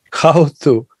Manjari, how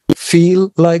to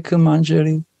feel like a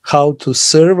Manjari, how to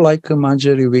serve like a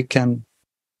Manjari, we can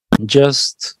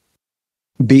just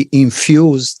be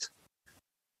infused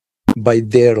by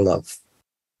their love.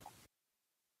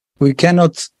 We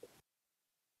cannot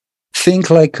think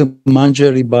like a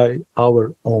Manjari by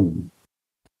our own.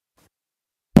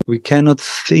 We cannot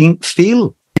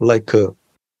feel like a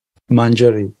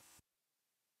Manjari,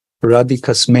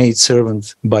 Radhika's maid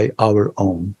servant, by our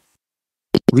own.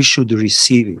 We should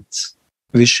receive it.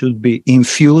 We should be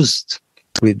infused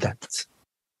with that.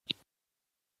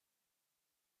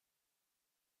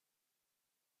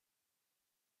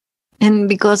 And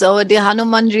because our dear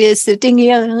Hanumanji is sitting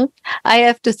here, I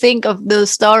have to think of the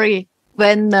story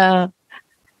when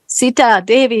Sita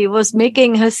Devi was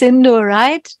making her sindoor,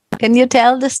 right? Can you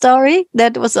tell the story?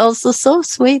 That was also so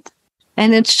sweet.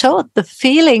 And it showed the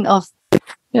feeling of,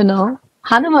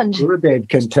 Hanumanji. Gurudev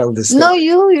can tell the story. No,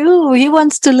 you. He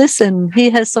wants to listen. He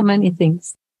has so many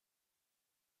things.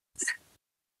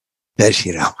 Jai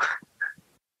Shri Ram.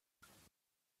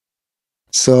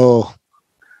 So,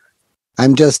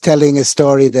 I'm just telling a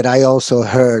story that I also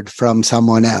heard from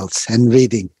someone else and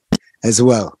reading as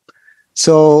well.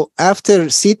 So after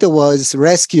Sita was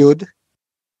rescued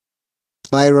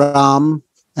by Ram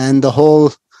and the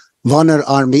whole Vanar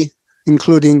army,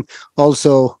 including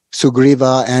also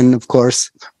Sugriva and of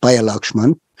course Bhaya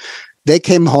Lakshman, they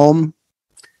came home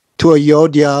to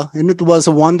Ayodhya, and it was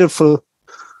a wonderful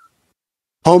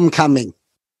homecoming.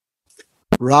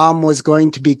 Ram was going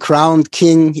to be crowned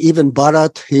king, even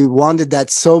Bharat, he wanted that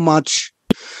so much.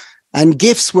 And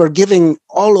gifts were giving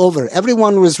all over.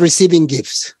 Everyone was receiving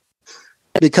gifts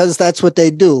because that's what they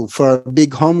do. For a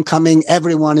big homecoming,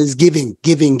 everyone is giving,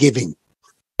 giving, giving.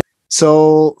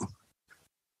 So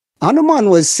Hanuman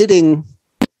was sitting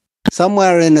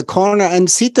somewhere in a corner, and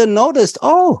Sita noticed,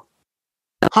 oh,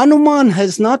 Hanuman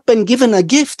has not been given a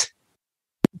gift.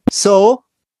 So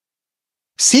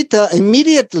Sita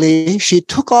immediately, she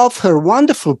took off her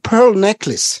wonderful pearl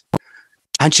necklace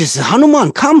and she said,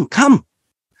 Hanuman, come, come.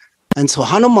 And so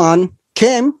Hanuman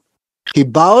came, he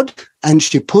bowed, and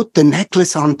she put the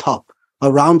necklace on top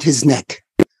around his neck.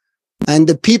 And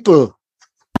the people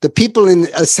in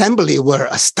the assembly were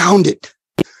astounded.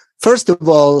 First of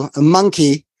all, a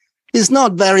monkey is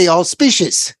not very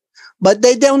auspicious, but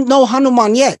they don't know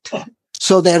Hanuman yet.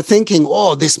 So they're thinking,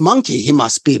 oh, this monkey, he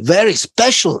must be very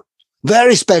special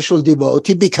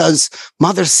devotee, because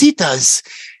Mother Sita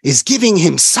is giving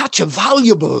him such a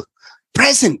valuable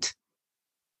present.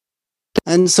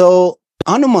 And so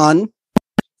Hanuman,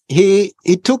 he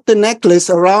took the necklace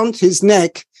around his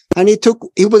neck, and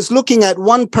he was looking at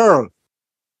one pearl,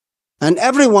 and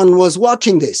everyone was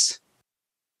watching this.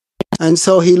 And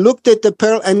so he looked at the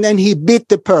pearl, and then he bit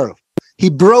the pearl. He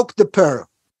broke the pearl.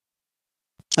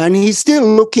 And he's still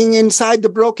looking inside the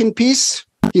broken piece.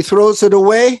 He throws it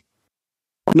away.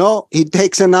 No, he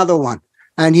takes another one,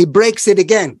 and he breaks it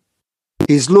again.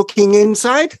 He's looking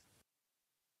inside,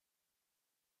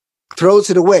 throws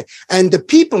it away. And the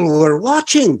people were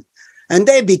watching, and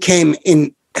they became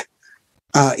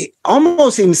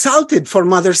almost insulted for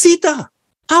Mother Sita.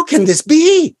 How can this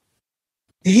be?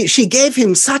 She gave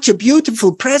him such a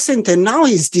beautiful present, and now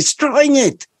he's destroying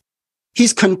it.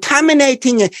 He's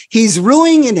contaminating it. He's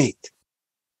ruining it.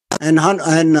 And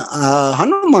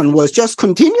Hanuman was just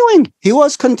continuing. He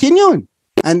was continuing.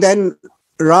 And then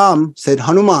Ram said,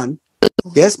 Hanuman,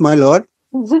 yes, my lord,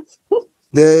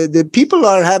 the people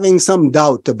are having some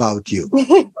doubt about you.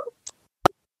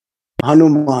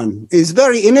 Hanuman is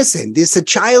very innocent. It's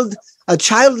a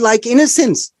childlike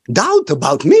innocence. Doubt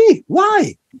about me?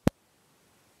 Why?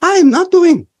 I am not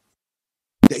doing.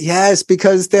 Yes,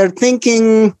 because they're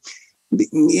thinking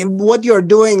what you're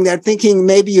doing, they're thinking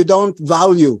maybe you don't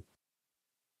value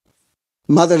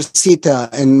Mother Sita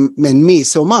and me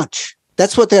so much.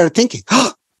 That's what they're thinking.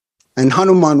 And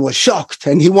Hanuman was shocked,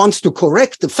 and he wants to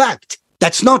correct the fact.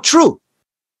 That's not true.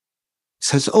 He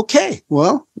says, okay,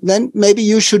 well, then maybe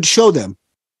you should show them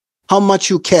how much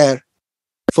you care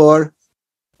for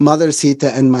Mother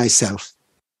Sita and myself.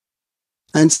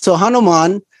 And so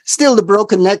Hanuman, still the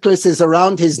broken necklace is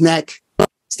around his neck,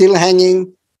 still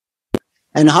hanging.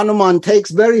 And Hanuman takes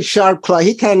very sharp claw.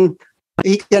 He can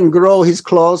grow his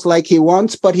claws like he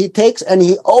wants, but he takes and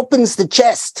he opens the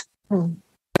chest.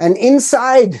 And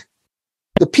inside,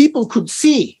 the people could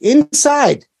see,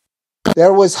 inside,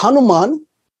 there was Hanuman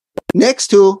next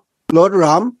to Lord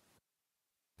Ram.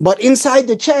 But inside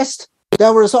the chest,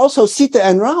 there was also Sita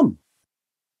and Ram.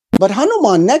 But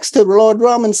Hanuman next to Lord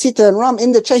Ram and Sita and Ram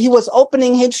in the chest, he was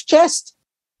opening his chest.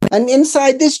 And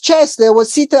inside this chest, there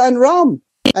was Sita and Ram.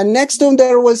 And next to him,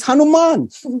 there was Hanuman.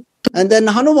 And then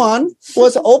Hanuman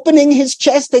was opening his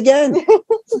chest again.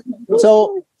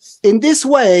 So in this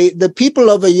way, the people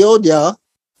of Ayodhya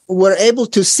were able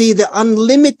to see the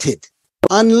unlimited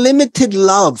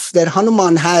love that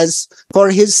Hanuman has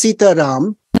for his Sita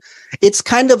Ram. It's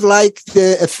kind of like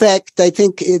the effect, I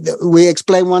think we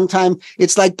explained one time,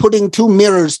 it's like putting two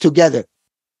mirrors together.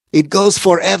 It goes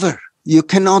forever. You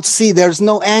cannot see, there's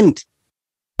no end.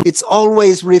 It's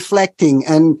always reflecting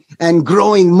and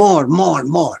growing more.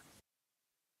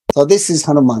 So this is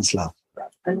Hanuman's love.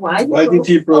 And why did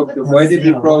he broke the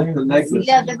necklace?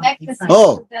 Yeah, the necklace.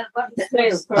 Oh,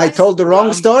 I told the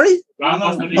wrong story?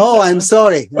 Oh, I'm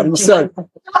sorry.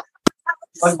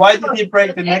 But why did he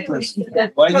break the necklace?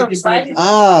 Why did he break it?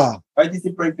 Why did he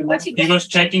break the necklace? He was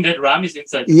checking that Ram is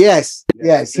inside. Yes.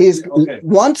 He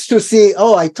wants to see.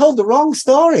 Oh, I told the wrong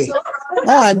story. Oh,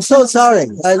 I'm so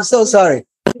sorry.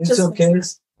 It's okay.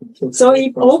 So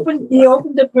he opened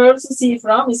the pearl to see if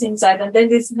Ram is inside, and then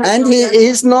this. And he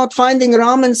is not finding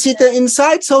Ram and Sita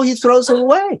inside, so he throws it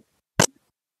away.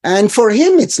 And for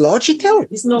him, it's logical.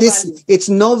 It's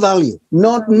no value,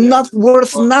 not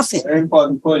worth nothing. Very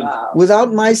important point. Wow.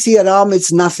 Without my Sita Ram,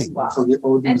 it's nothing. Wow.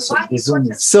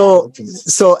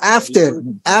 So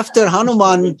after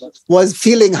Hanuman was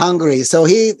feeling hungry, so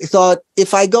he thought,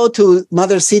 if I go to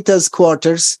Mother Sita's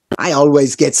quarters, I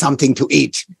always get something to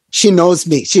eat. She knows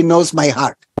me. She knows my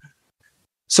heart.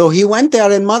 So he went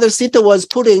there, and Mother Sita was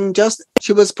putting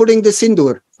the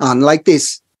sindur on like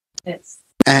this. Yes.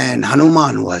 And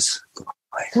Hanuman was,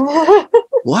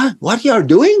 what you are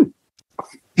doing?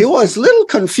 He was a little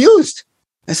confused.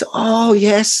 I said, oh,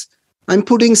 yes, I'm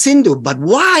putting sindur. But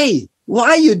why?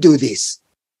 Why you do this?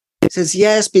 He says,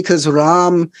 yes, because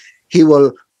Ram, he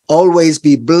will always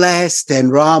be blessed,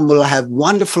 and Ram will have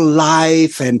wonderful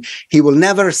life, and he will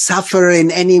never suffer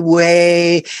in any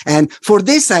way. And for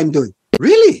this, I'm doing.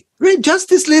 Really? Just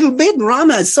this little bit? Ram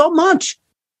has so much.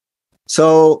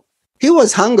 So he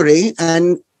was hungry,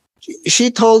 and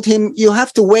she told him, you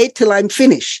have to wait till I'm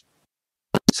finished.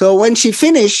 So when she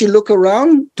finished, she looked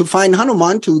around to find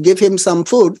Hanuman to give him some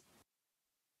food.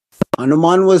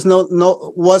 Hanuman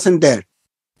wasn't there.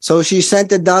 So she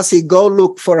sent a Dasi, go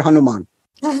look for Hanuman.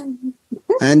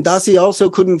 And Dasi also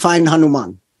couldn't find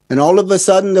Hanuman. And all of a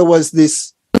sudden there was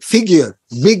this figure,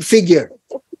 big figure,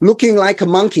 looking like a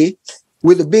monkey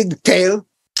with a big tail,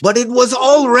 but it was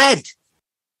all red.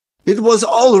 It was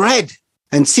all red.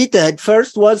 And Sita at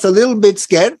first was a little bit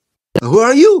scared. Who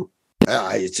are you?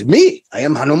 It's me. I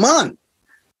am Hanuman.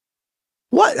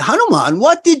 What? Hanuman,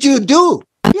 what did you do?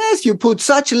 Yes, you put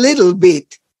such a little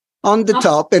bit on the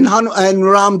top, and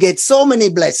Ram gets so many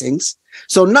blessings.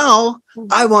 So now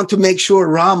I want to make sure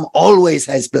Ram always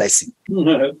has blessing.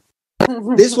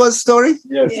 This was story?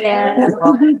 Yes. Yeah.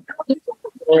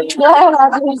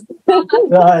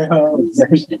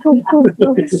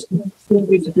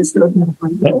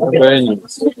 Very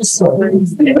nice.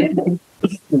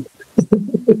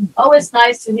 Always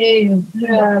nice to hear you.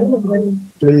 Yeah.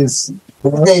 Please.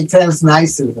 It sounds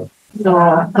nice to them.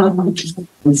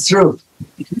 It's true.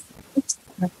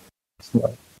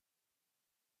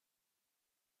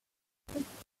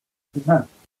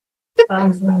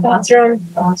 Bathroom.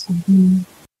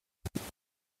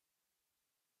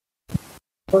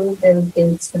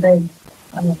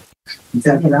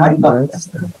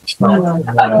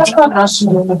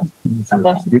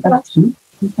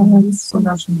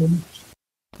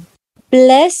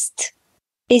 Blessed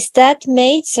is that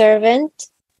maidservant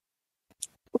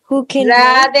who can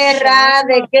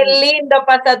Radhe, qué lindo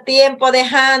pasatiempo de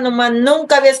Hanuman.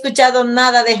 Nunca había escuchado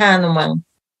nada de Hanuman.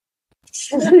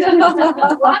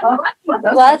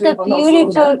 What a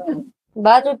beautiful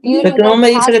Pero no me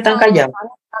dice que están callados.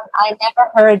 I never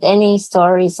heard any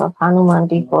stories of Hanuman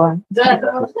before.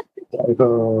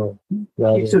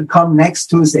 You should come next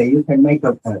Tuesday. You can make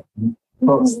a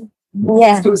post.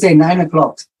 Yeah. Tuesday, 9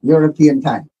 o'clock, European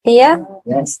time. Yeah.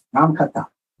 Yes, Ramkatha.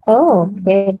 Oh,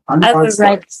 okay. I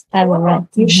will write.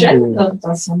 You shared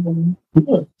something.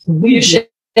 You shared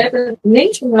the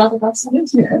nature of that.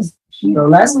 Yes. So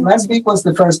last week was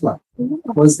the first one.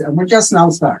 We're just now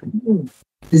starting.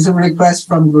 This is a request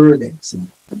from Gurudev. So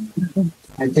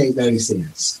I take very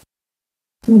serious.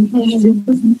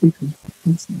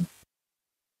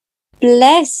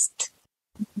 Blessed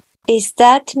is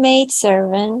that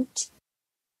maidservant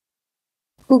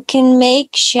who can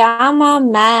make Shyama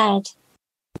mad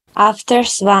after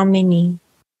Swamini.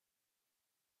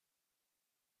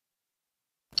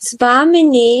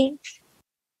 Swamini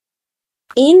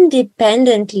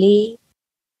independently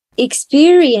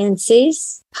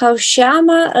experiences how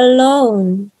Shyama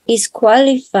alone is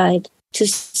qualified to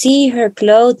see her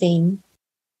clothing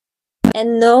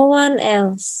and no one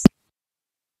else.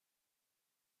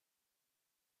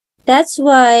 That's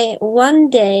why one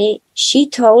day she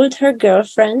told her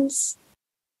girlfriends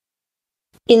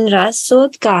in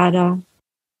Rasodgara,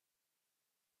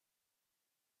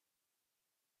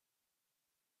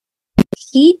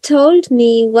 he told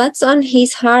me what's on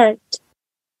his heart,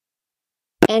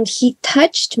 and he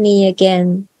touched me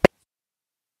again.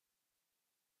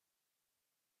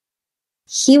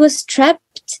 He was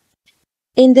trapped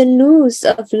in the noose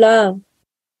of love.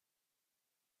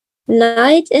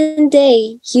 Night and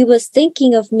day he was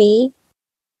thinking of me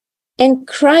and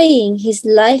crying his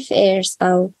life airs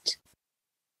out.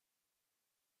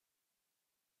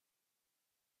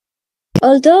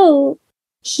 Although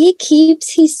he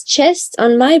keeps his chest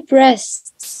on my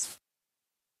breasts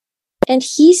and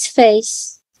his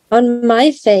face on my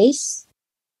face,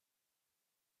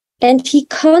 and he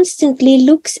constantly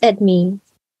looks at me,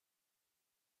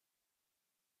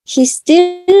 he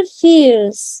still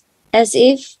feels as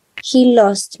if he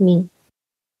lost me.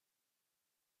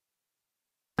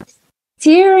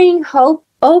 Tearing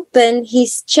open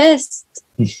his chest,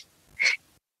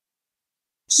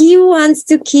 he wants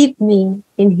to keep me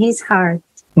in his heart.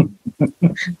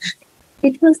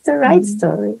 It was the right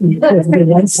story.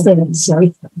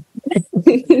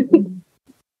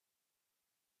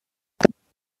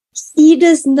 He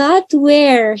does not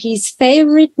wear his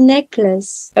favorite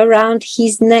necklace around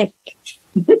his neck.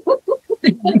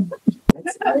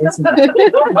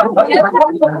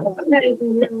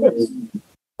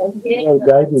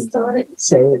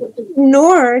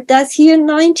 Nor does he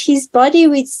anoint his body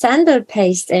with sandal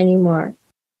paste anymore.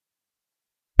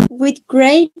 With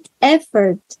great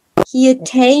effort, he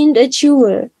attained a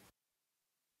jewel.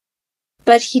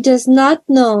 but he does not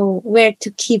know where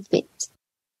to keep it.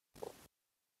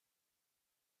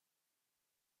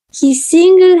 He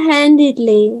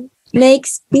single-handedly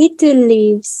makes bitter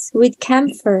leaves with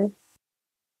camphor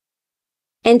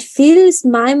and fills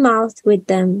my mouth with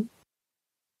them.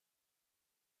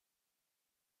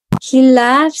 He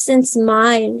laughs and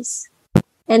smiles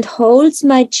and holds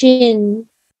my chin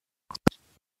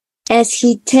as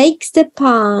he takes the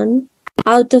pan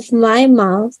out of my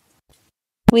mouth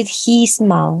with his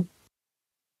mouth.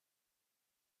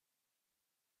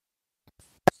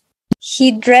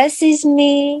 He dresses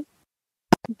me,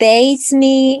 bathes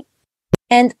me,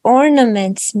 and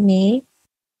ornaments me,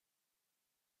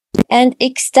 and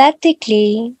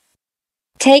ecstatically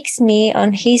takes me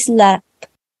on his lap.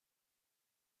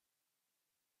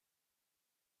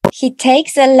 He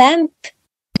takes a lamp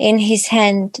in his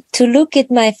hand to look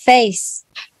at my face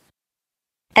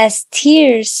as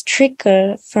tears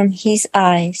trickle from his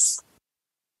eyes.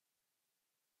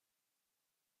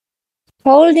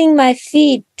 Holding my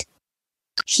feet,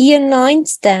 he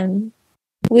anoints them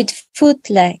with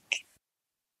footlac.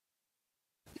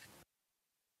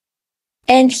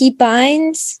 And he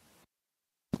binds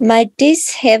my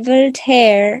disheveled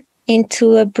hair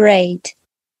into a braid.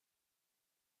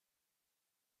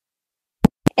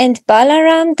 And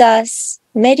Balaram Das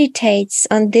meditates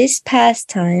on this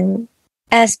pastime.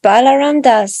 As Balaram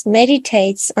Das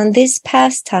meditates on this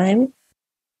pastime,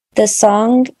 the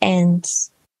song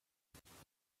ends.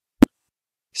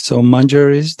 So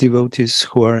Manjari's devotees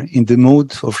who are in the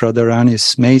mood of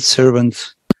Radharani's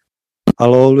maidservant,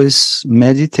 I'll always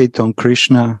meditate on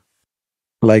Krishna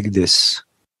like this,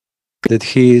 that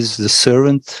he is the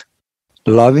servant,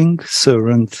 loving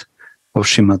servant of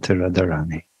Srimati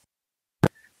Radharani.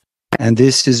 And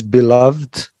this is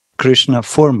beloved Krishna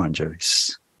for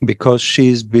Manjaris, because he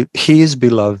is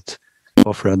beloved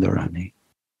of Radharani.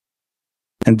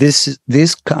 And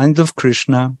this kind of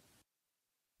Krishna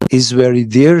is very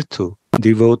dear to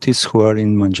devotees who are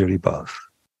in Manjari Bhav.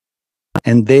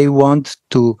 And they want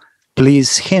to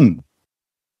please him,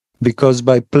 because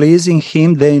by pleasing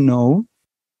him, they know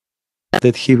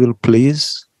that he will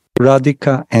please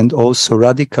Radhika, and also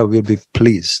Radhika will be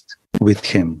pleased with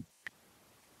him.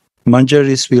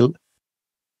 Manjaris will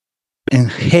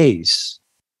enhance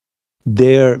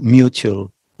their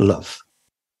mutual love.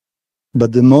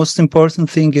 But the most important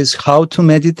thing is how to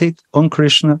meditate on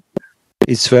Krishna.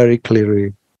 It's very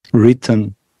clearly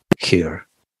written here.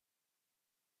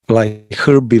 Like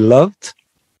her beloved,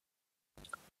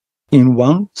 in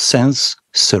one sense,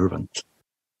 servant.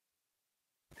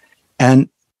 And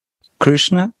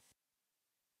Krishna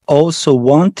also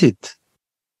wanted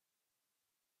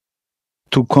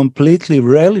to completely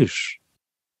relish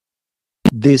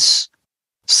this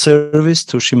service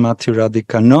to Srimati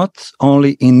Radhika, not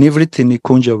only in Nivriti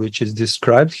Nikunja, which is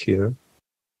described here,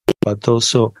 but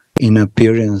also in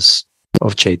appearance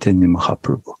of Chaitanya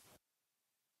Mahaprabhu.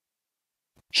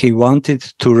 He wanted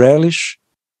to relish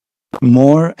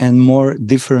more and more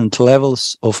different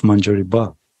levels of Manjari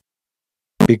Bhav,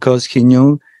 because he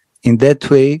knew in that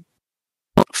way,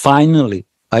 finally,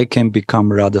 I can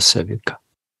become Radha Sevika.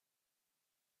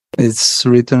 It's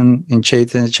written in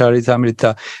Chaitanya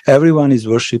Charitamrita, everyone is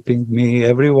worshipping me,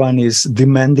 everyone is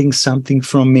demanding something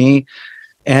from me,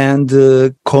 and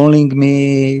calling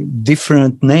me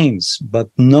different names, but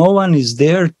no one is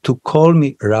there to call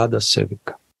me Radha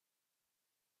Sevika.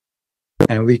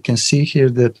 And we can see here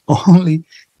that only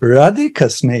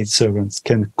Radhika's maidservants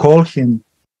can call him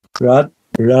Radha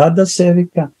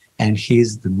Sevika, and he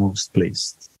is the most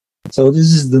pleased. So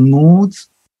this is the mood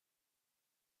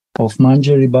of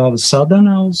Manjari Bhava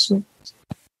sadhana also,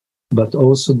 but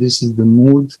also this is the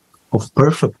mood of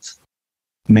perfect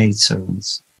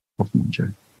maidservants of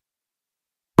Manjari.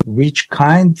 Which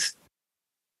kind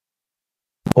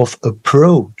of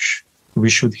approach we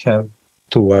should have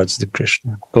towards the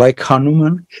Krishna? Like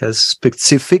Hanuman has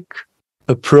specific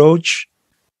approach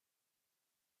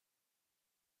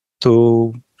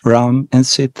to Ram and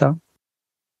Sita,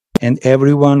 and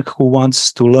everyone who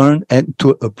wants to learn and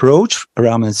to approach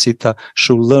Ram and Sita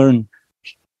should learn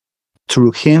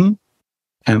through him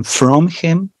and from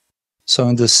him. So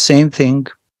in the same thing,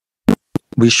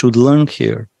 we should learn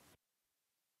here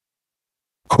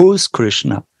whose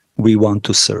Krishna we want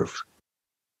to serve,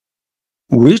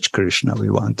 which Krishna we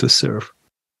want to serve,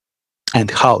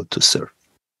 and how to serve.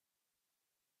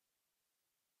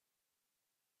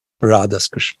 Radha's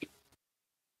Krishna.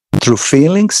 Through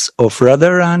feelings of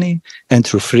Radharani and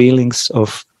through feelings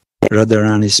of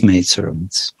Radharani's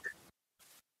maidservants.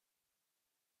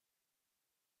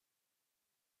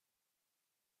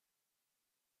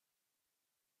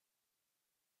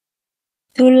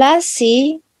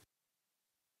 Tulasi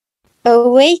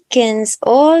awakens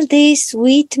all these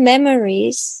sweet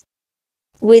memories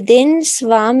within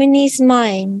Swamini's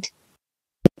mind,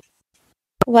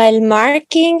 while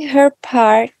marking her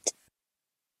part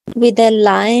with a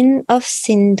line of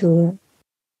sindoor.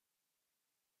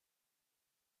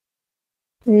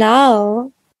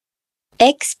 Now,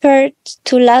 expert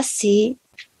Tulasi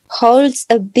holds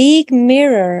a big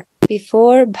mirror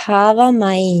before Bhava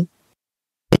Mai,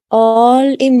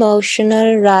 all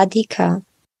emotional Radhika,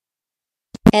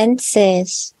 and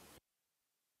says,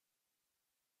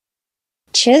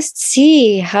 "Just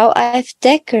see how I've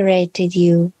decorated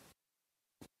you.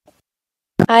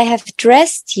 I have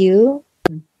dressed you,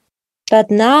 but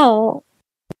now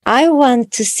I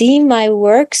want to see my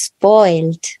work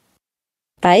spoiled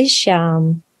by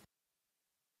Shyam."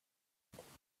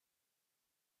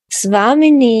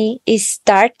 Swamini is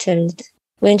startled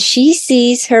when she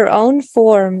sees her own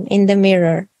form in the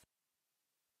mirror.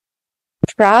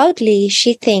 Proudly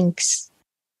she thinks,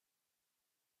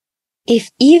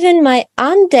 "If even my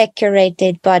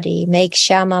undecorated body makes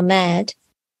Shyama mad,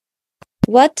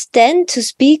 what then to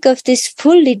speak of this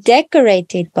fully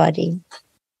decorated body?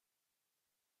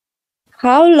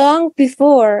 How long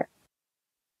before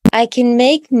I can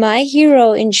make my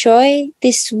hero enjoy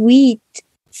this sweet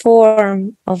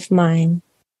form of mine?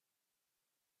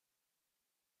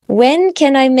 When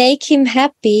can I make him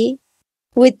happy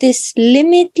with this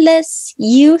limitless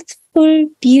youthful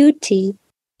beauty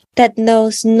that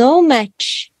knows no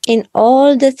match in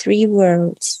all the three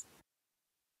worlds?"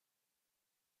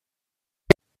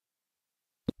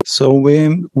 So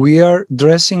when we are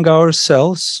dressing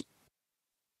ourselves,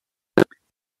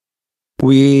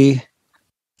 we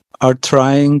are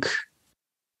trying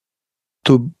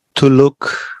to look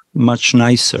much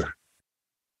nicer.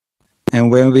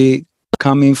 And when we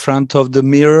come in front of the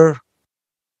mirror,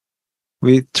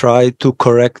 we try to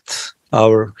correct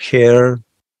our hair,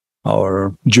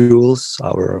 our jewels,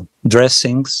 our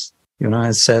dressings.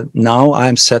 I said, now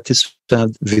I'm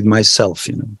satisfied with myself.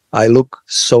 I look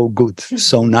so good,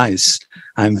 so nice.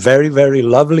 I'm very, very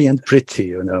lovely and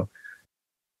pretty,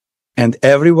 and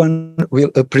everyone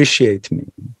will appreciate me.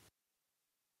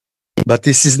 But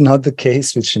this is not the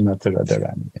case with Srimati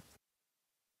Radharani.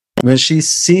 When she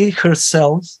sees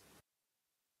herself,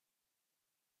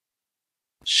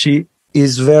 she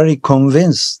is very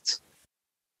convinced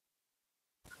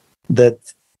that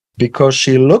because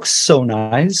she looks so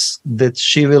nice, that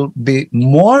she will be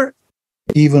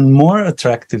even more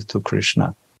attractive to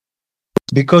Krishna.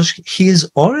 Because he is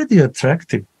already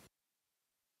attractive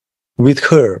with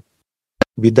her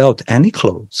without any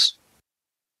clothes.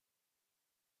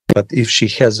 But if she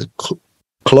has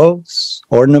clothes,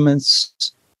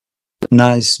 ornaments,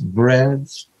 nice bread,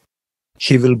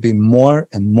 he will be more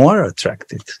and more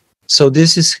attracted. So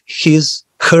this is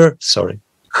her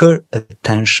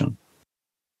attention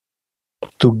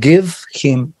to give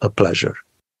him a pleasure.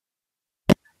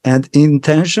 And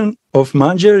intention of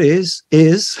Manjari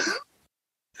is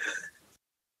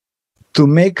to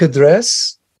make a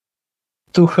dress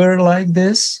to her like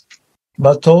this,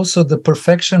 but also the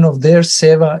perfection of their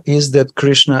seva is that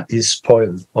Krishna is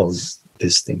spoiled all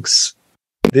these things.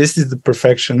 This is the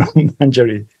perfection of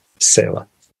Manjari seva.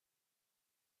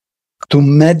 To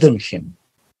madden him.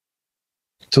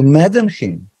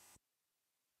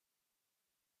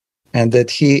 And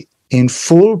that he, in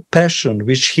full passion,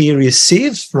 which he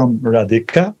receives from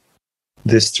Radhika,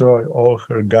 destroy all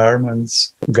her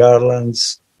garments,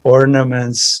 garlands,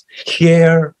 ornaments,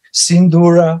 hair,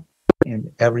 sindura,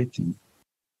 and everything.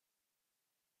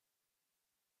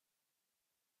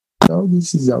 So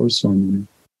this is our Swami.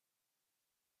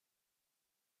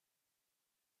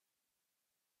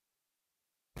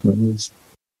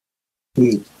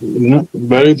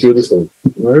 Very beautiful.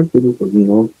 Very beautiful,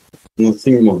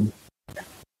 nothing more.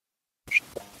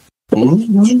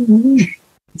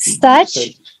 Such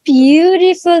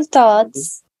beautiful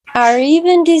thoughts are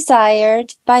even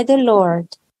desired by the Lord.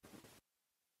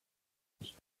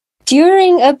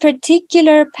 During a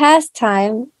particular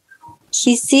pastime,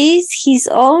 he sees his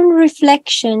own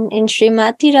reflection in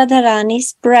Srimati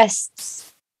Radharani's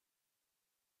breasts.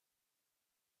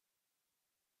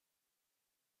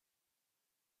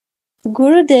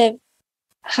 Gurudev,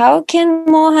 how can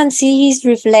Mohan see his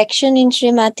reflection in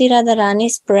Srimati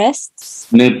Radharani's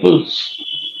breasts? Nipples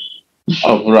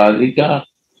of Radhika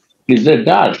is a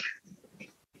dark.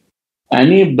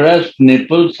 Any breast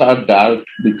nipples are dark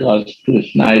because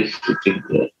Krishna is sitting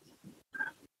there.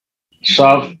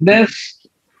 Softness,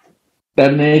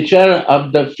 the nature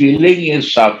of the feeling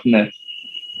is softness.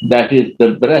 That is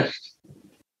the breast.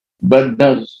 But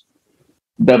the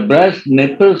The breast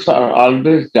nipples are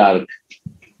always dark.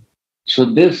 So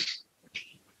this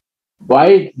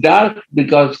white dark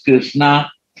because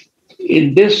Krishna,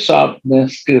 in this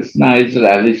softness, Krishna is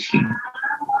relishing.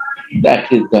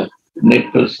 That is the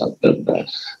nipples of the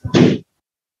breast.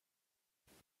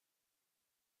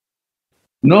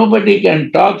 Nobody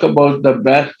can talk about the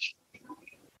breast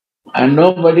and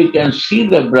nobody can see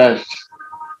the breast.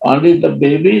 Only the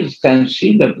babies can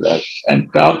see the breast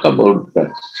and talk about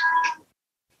breast.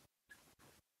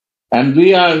 And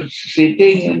we are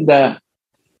sitting in the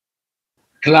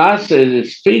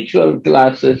classes, spiritual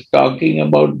classes, talking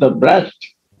about the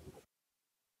breast.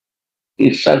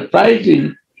 It's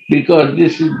surprising because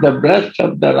this is the breast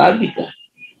of the Radhika,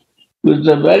 which is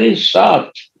very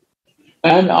soft.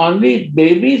 And only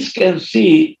babies can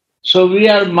see. So we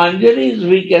are Manjaris,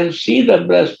 we can see the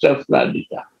breast of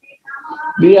Radhika.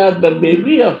 We are the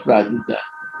baby of Radhika.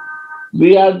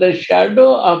 We are the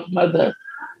shadow of mother.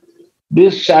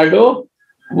 This shadow,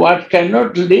 what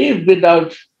cannot live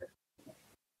without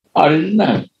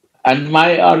original. And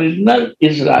my original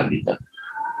is Radhika.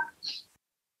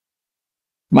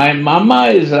 My mama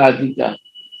is Radhika.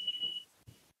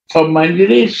 For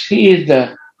Manjari, she is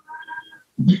the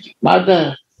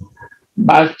mother,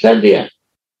 Vatsalya.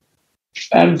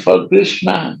 And for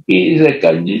Krishna, she is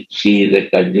a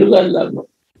conjugal lover.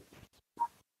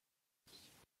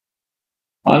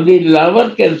 Only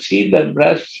lover can see the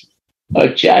breast.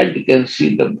 A child can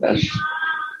see the breast.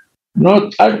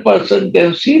 No third person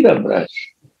can see the breast.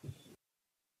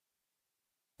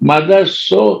 Mother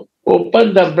so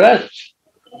open the breast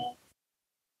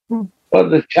for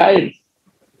the child.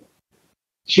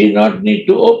 She not need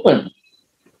to open,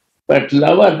 but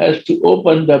lover has to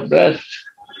open the breast.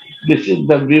 This is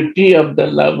the beauty of the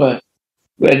lover.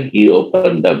 When he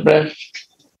opens the breast,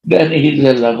 then he is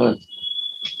a lover.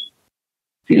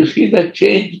 You see the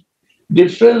change,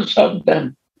 difference of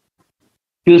them.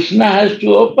 Krishna has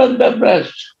to open the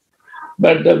breast,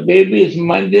 but the baby's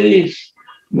Manjari's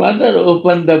mother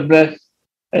opened the breast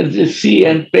and they see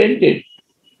and paint it.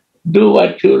 Do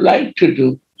what you like to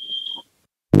do.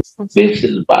 This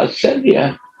is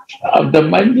Vatsalya of the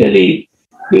Manjari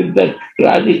with the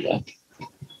Radhika.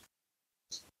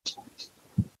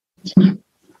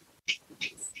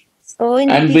 So in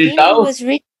And the beginning was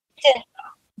written.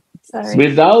 Sorry.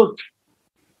 Without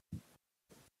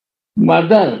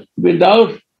mother,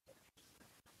 without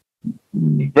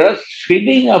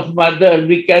breastfeeding of mother,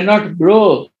 we cannot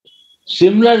grow.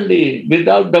 Similarly,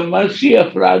 without the mercy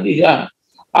of Radhika,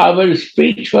 our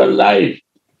spiritual life,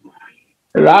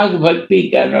 Rag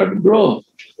Bhakti cannot grow.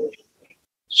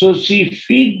 So she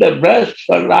feeds the breast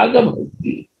for Raga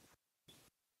Bhakti.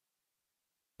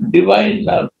 Divine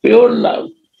love, pure love.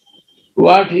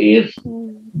 What is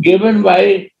given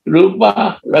by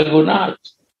Rupa Raghunath.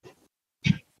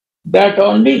 That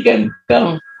only can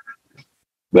come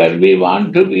when we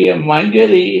want to be a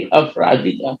Manjari of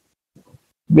Radhika,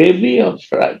 baby of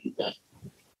Radhika.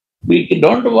 We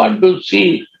don't want to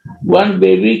see, one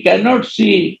baby cannot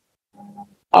see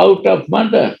out of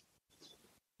mother.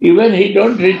 Even he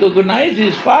don't recognize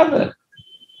his father.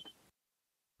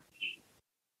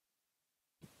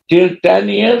 Till 10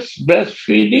 years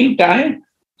breastfeeding time,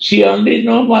 she only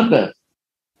know mother.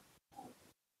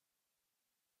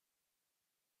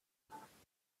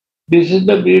 This is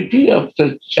the beauty of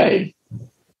the child.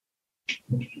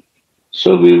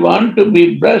 So we want to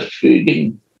be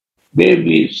breastfeeding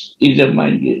babies is a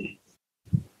Manjari.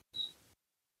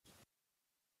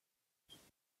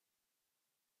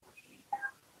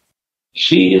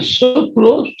 She is so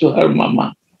close to her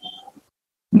mama.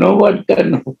 No one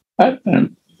can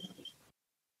happen.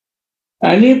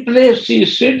 Any place she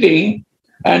is sitting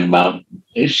and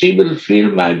she will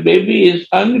feel my baby is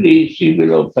hungry, she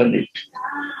will open it.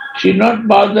 She not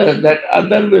bothered that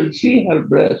other will see her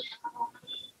breast.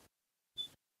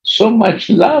 So much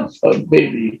love for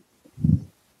baby.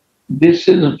 This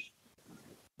is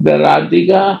the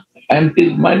Radhika and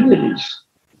his Manjaris.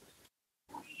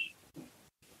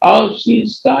 How she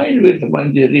is kind with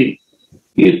Manjari,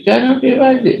 you cannot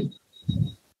imagine.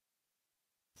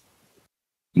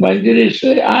 Manjari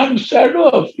say, I'm shadow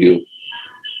of you.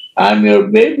 I'm your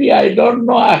baby. I don't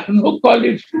know. I have no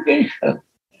qualification.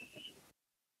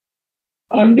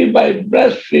 Only by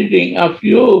breastfeeding of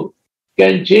you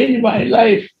can change my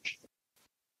life.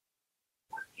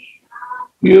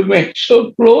 You make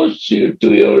so close to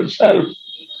yourself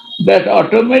that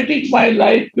automatic my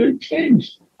life will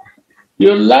change.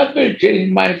 Your love will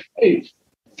change my life.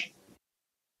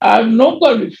 I have no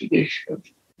qualification.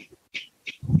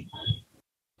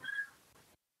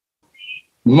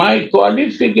 My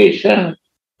qualification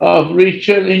of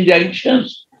ritual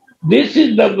injunctions This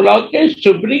is the blockage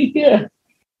to bring here.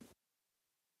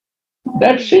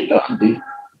 That's it only.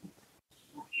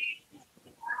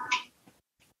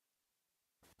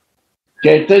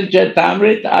 Chaitanya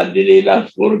Chaitamrit Adi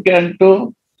Leela full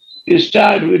canto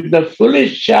start with the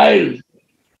foolish child,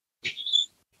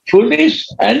 foolish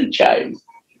and child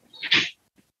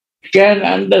can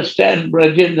understand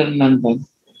Brajendra Nandan.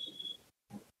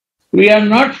 We are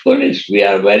not foolish, we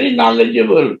are very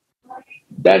knowledgeable.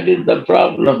 That is the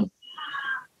problem.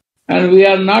 And we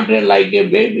are not like a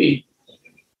baby.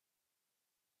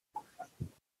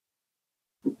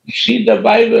 See the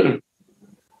Bible.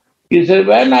 He said,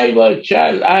 when I was a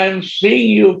child, I am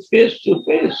seeing you face to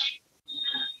face.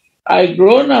 I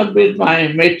grown up with my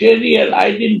material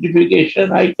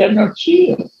identification, I cannot see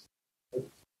you.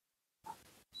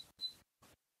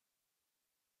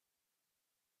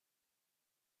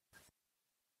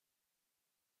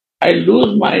 I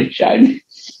lose my child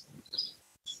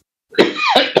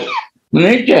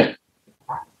nature.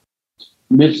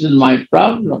 This is my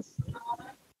problem.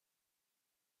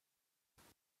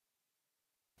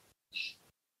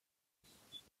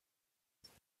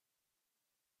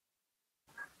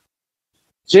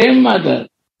 Same mother,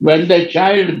 when the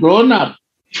child grown up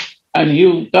and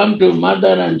you come to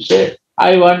mother and say,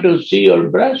 I want to see your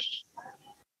breast,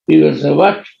 he will say,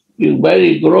 what? You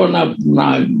very grown up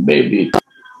now, baby.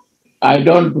 I'm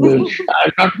not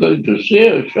going to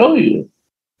show you.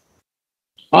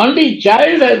 Only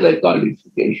child has a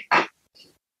qualification.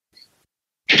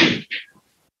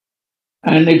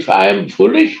 And if I am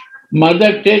foolish,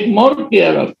 mother take more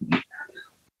care of me.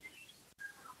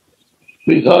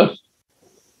 Because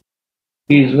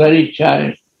he is very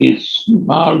child, he is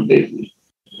small baby.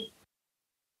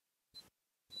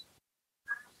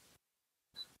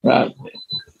 Radha.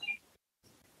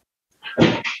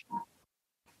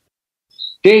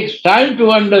 Takes time to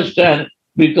understand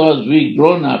because we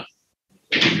grown up.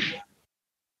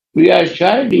 We are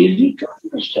child, easy to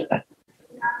understand.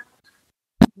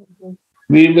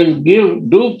 We will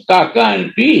do kaka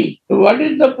and pee. What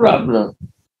is the problem?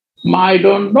 I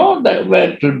don't know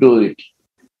where to do it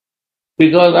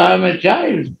because I am a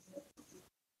child.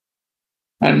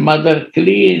 And mother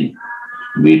clean,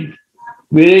 we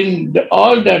bring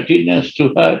all dirtiness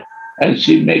to her and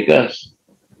she make us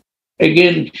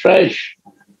again fresh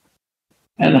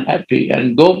and happy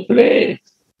and go play.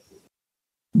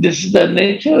 This is the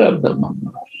nature of the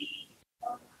mama.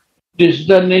 This is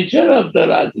the nature of the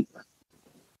Radhika.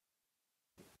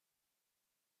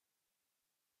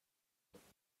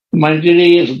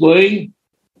 Manjari is going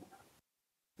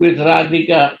with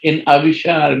Radhika in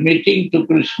Avishar, meeting to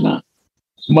Krishna.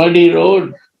 Muddy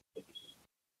road.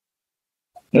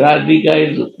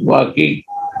 Radhika is walking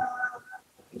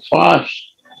fast.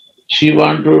 She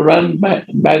wants to run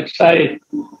backside.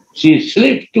 She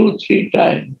slipped 2-3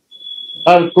 times.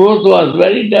 Her clothes was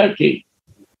very dirty.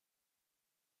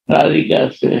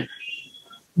 Radhika said,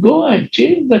 go and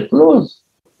change the clothes.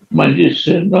 Manjari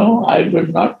said, no, I will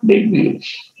not leave you.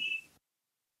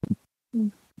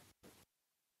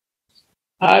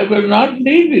 I will not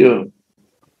leave you.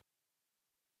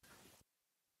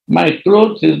 My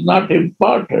clothes is not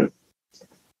important.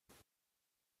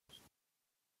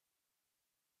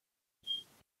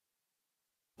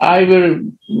 I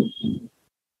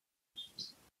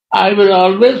will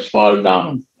always fall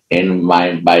down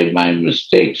by my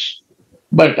mistakes,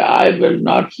 but I will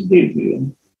not leave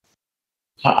you.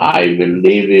 I will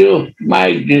leave you, my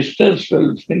existence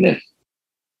will finish.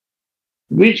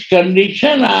 Which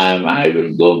condition I am, I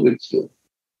will go with you.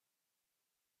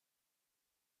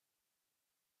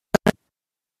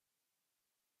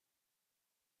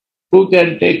 Who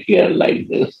can take care like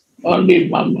this? Only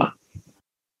Mama.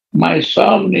 My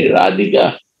Swami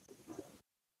Radhika.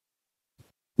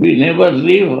 We never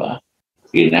leave her.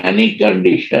 In any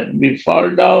condition, we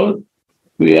fall down,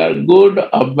 we are good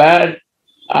or bad,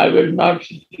 I will not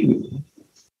leave you.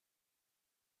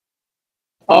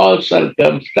 All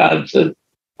circumstances,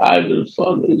 I will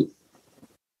follow you.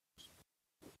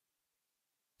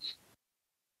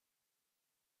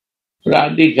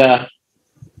 Radhika,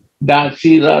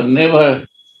 Dasis are never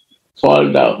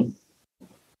fall down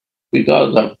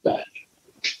because of that.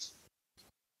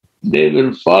 They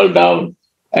will fall down,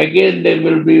 again they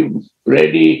will be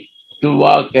ready to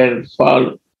walk and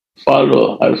follow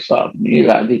her Swami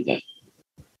Radhika.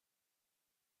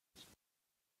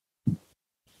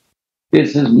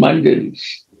 This is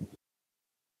Manjaris.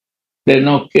 They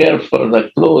don't care for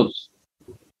the clothes.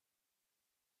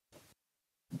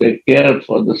 They care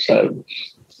for the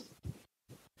service.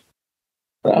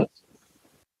 Radha.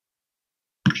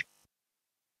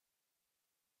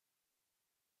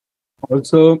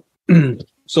 Also,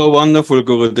 So wonderful,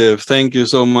 Gurudev. Thank you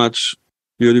so much.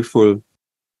 Beautiful.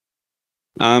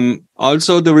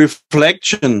 Also the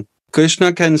reflection.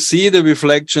 Krishna can see the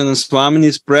reflection in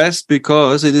Swamini's breast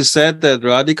because it is said that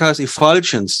Radhika's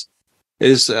effulgence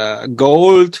is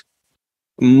gold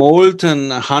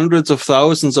molten hundreds of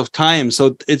thousands of times.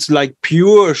 So it's like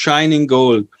pure shining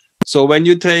gold. So when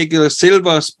you take a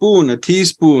silver spoon, a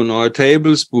teaspoon or a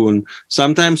tablespoon,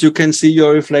 sometimes you can see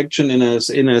your reflection in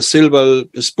a silver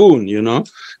spoon, you know.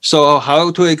 So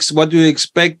what do you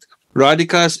expect?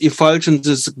 Radhika's effulgence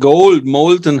is gold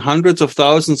molten hundreds of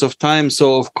thousands of times.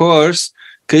 So of course,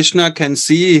 Krishna can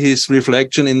see his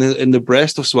reflection in the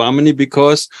breast of Swamini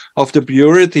because of the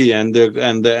purity and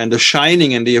the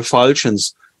shining and the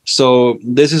effulgence. So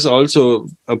this is also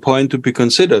a point to be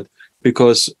considered,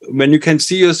 because when you can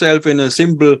see yourself in a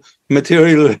simple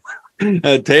material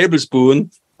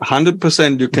tablespoon,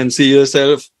 100% you can see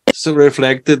yourself so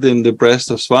reflected in the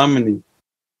breast of Swamini,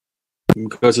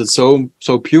 because it's so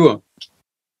pure.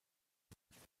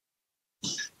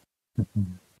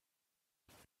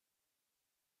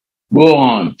 Go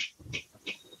on.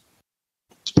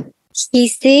 He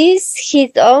sees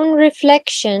his own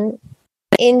reflection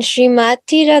in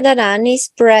Srimati Radharani's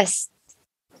breast,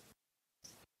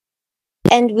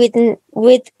 and with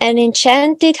an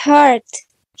enchanted heart,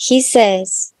 he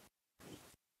says,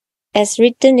 as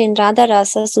written in Radha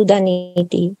Rasa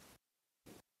Sudhanidhi,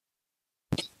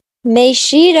 "May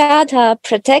Shri Radha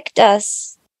protect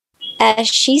us as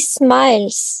she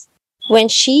smiles when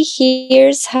she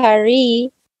hears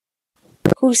Hari,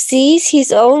 who sees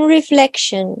his own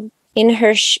reflection in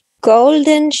her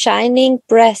golden shining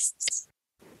breasts,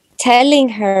 telling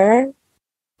her,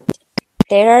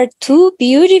 'There are two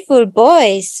beautiful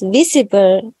boys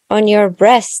visible on your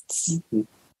breasts.'"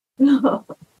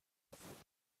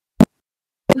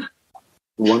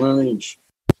 One on each.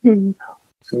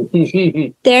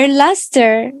 Their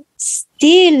luster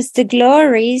steals the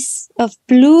glories of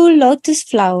blue lotus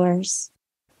flowers,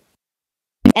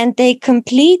 and they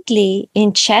completely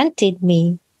enchanted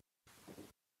me.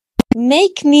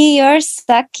 Make me your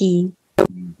Saki,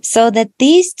 so that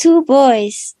these two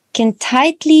boys can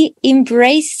tightly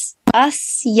embrace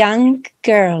us young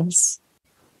girls.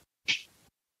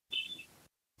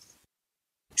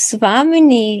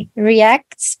 Swamini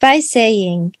reacts by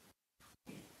saying,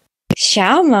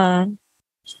 "Shama,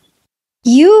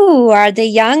 you are the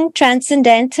young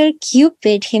transcendental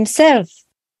Cupid himself.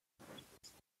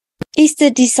 Is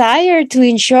the desire to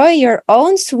enjoy your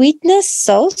own sweetness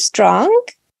so strong?"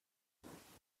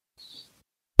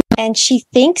 And she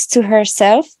thinks to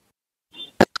herself,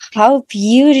 "How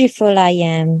beautiful I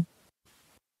am.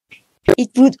 It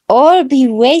would all be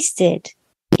wasted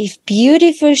if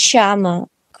beautiful Shama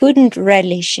couldn't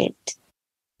relish it."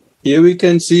 Here we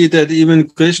can see that even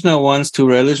Krishna wants to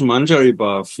relish Manjari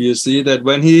bath. You see that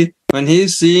when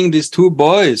he's seeing these two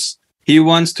boys, he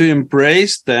wants to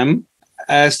embrace them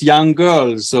as young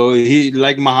girls. So he,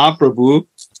 like Mahaprabhu,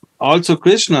 also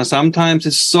Krishna sometimes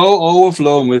is so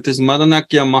overflowing with this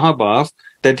Madanakya Mahabhav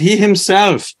that he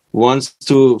himself wants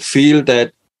to feel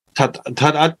that Tat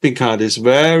Atmika, this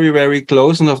very, very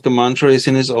closeness of the mantra, is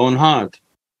in his own heart.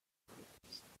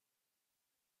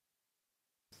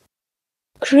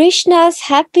 Krishna's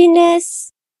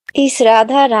happiness is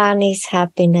Radharani's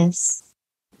happiness.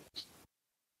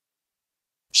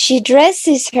 She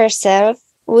dresses herself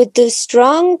with the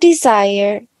strong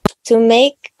desire to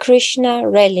make Krishna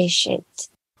relish it.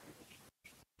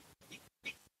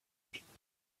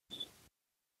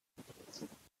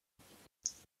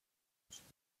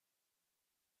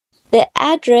 The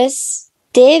address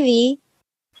Devi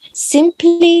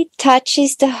simply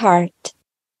touches the heart.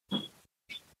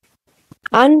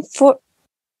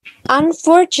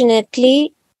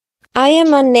 Unfortunately, I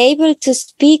am unable to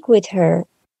speak with her.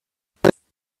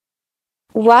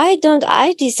 Why don't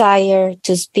I desire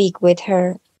to speak with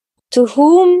her, to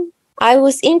whom I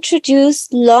was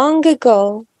introduced long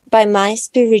ago by my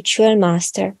spiritual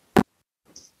master?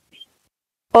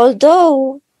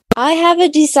 Although I have a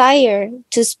desire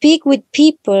to speak with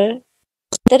people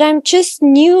that I'm just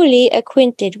newly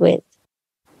acquainted with,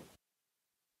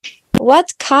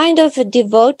 what kind of a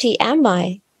devotee am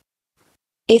I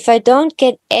if I don't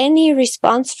get any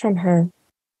response from her?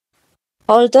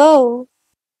 Although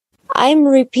I'm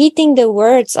repeating the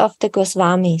words of the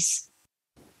Goswamis.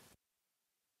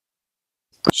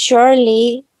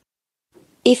 Surely,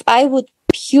 if I would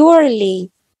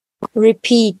purely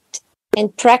repeat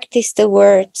and practice the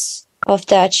words of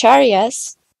the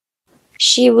Acharyas,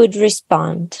 she would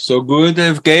respond. So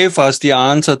Gurudev gave us the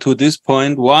answer to this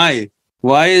point. Why?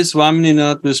 Why is Swamini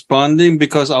not responding?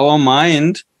 Because our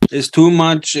mind is too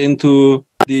much into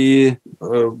the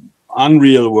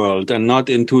unreal world and not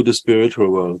into the spiritual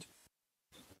world.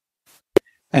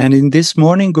 And in this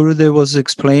morning, Gurudev was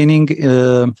explaining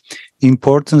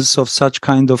importance of such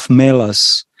kind of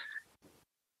melas.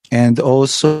 And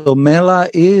also mela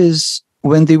is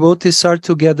when devotees are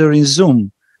together in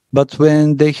Zoom, but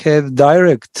when they have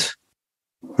direct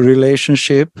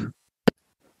relationship,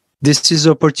 this is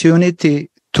opportunity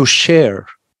to share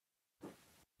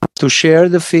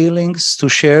the feelings, to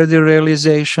share the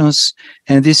realizations,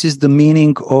 and this is the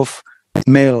meaning of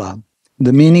mela.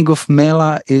 The meaning of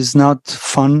mela is not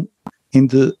fun in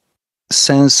the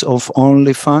sense of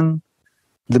only fun.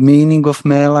 The meaning of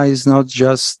mela is not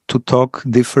just to talk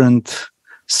different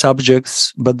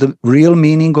subjects, but the real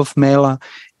meaning of mela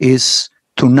is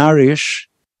to nourish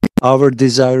our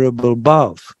desirable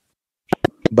bhav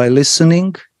by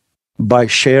listening, by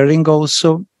sharing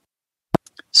also.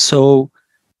 So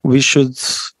we should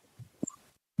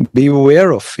be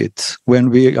aware of it when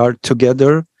we are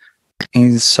together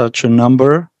in such a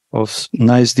number of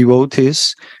nice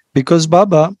devotees, because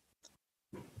Baba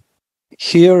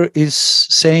here is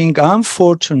saying,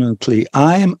 unfortunately,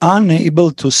 I am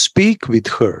unable to speak with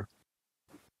her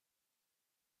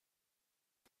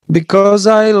because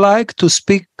I like to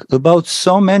speak about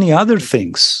so many other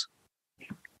things.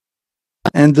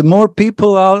 And the more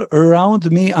people are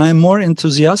around me, I'm more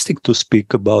enthusiastic to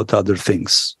speak about other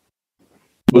things.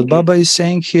 But Baba is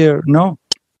saying here, no,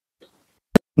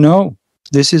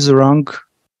 this is a wrong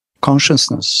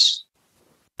consciousness.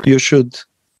 You should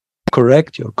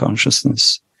correct your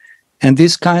consciousness. And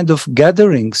these kind of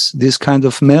gatherings, these kind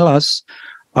of melas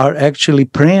are actually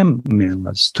prem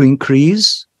melas to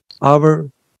increase our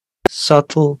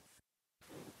subtle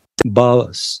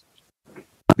bhavas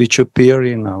which appear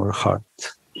in our heart.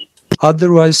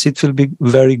 Otherwise, it will be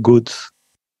very good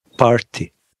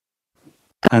party.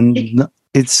 And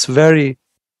it's very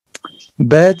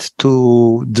bad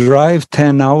to drive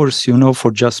 10 hours,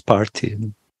 for just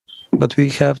partying. But we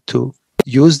have to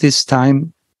use this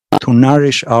time to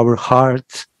nourish our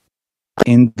heart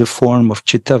in the form of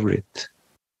chittavrit,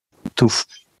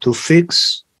 to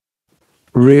fix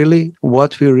really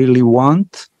what we really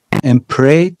want and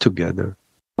pray together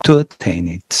to attain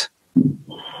it.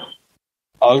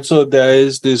 Also, there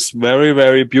is this very,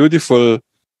 very beautiful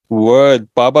word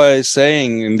Baba is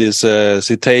saying in this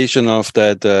citation of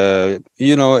that,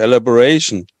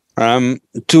 elaboration.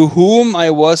 To whom I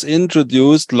was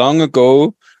introduced long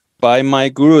ago by my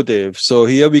Gurudev. So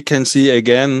here we can see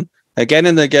again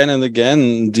and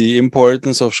again, the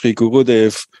importance of Sri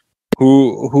Gurudev,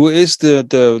 who is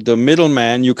the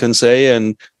middleman, you can say,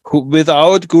 and who,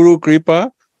 without Guru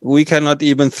Kripa, we cannot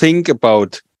even think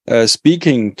about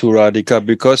speaking to Radhika,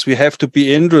 because we have to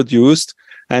be introduced.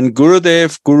 And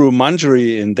Gurudev, Guru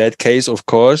Manjari, in that case, of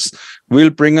course, will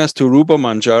bring us to Rupa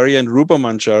Manjari, and Rupa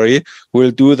Manjari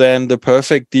will do then the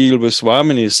perfect deal with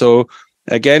Swamini. So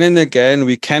again and again,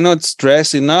 we cannot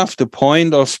stress enough the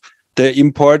point of the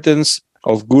importance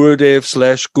of Gurudev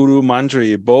 / Guru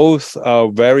Manjari. Both are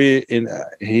very, in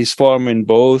his form in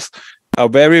both, are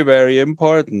very, very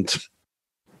important.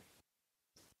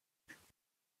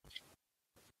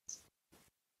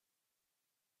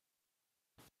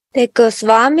 The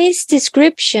Goswami's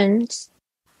descriptions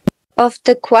of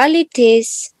the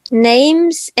qualities,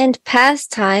 names, and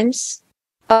pastimes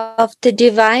of the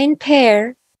divine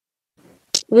pair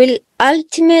will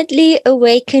ultimately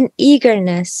awaken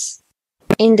eagerness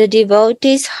in the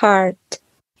devotee's heart.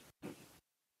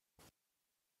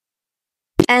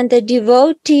 And the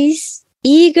devotee's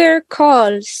eager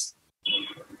calls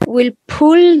will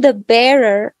pull the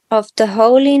bearer of the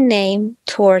holy name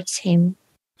towards him.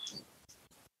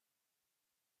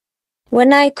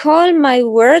 When I call my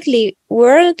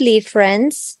worldly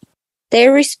friends, they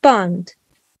respond.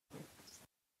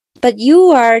 But you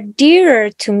are dearer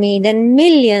to me than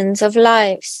millions of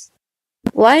lives.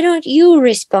 Why don't you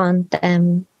respond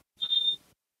them?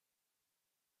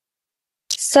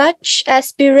 Such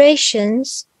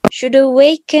aspirations should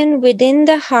awaken within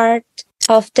the heart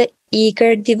of the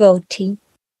eager devotee.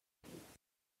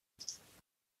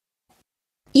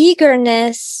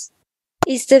 Eagerness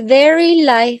is the very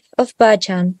life of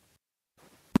bhajan,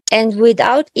 and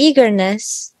without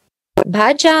eagerness,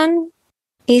 bhajan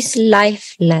is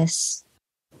lifeless.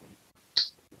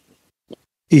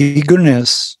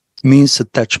 Eagerness means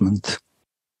attachment.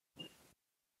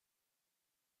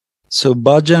 So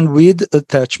bhajan with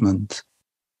attachment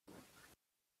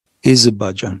is a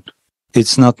bhajan.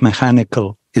 It's not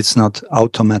mechanical, it's not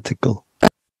automatical,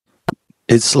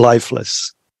 it's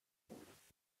lifeless.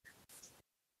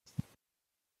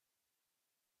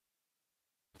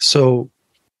 So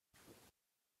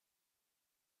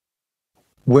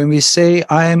when we say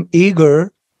I am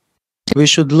eager, we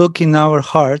should look in our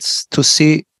hearts to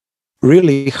see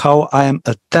really how I am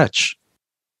attached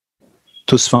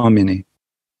to Swamini.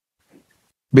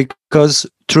 Because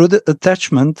through the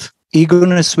attachment,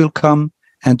 eagerness will come,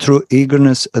 and through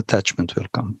eagerness, attachment will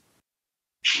come.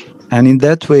 And in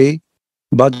that way,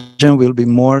 bhajan will be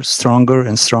more stronger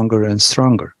and stronger and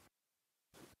stronger.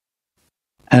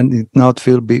 And it not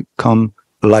will become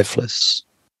lifeless.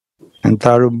 And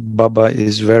Taru Baba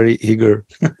is very eager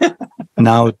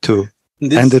now to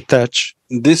and attach.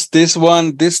 This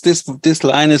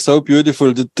line is so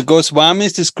beautiful. The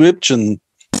Goswami's description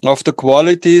of the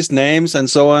qualities, names, and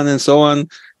so on and so on.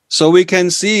 So we can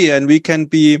see and we can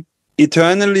be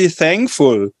eternally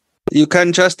thankful. You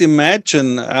can just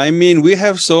imagine. I mean, we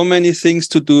have so many things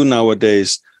to do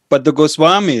nowadays, but the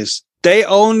Goswamis, they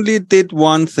only did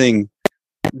one thing.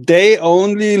 They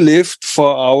only lived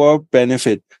for our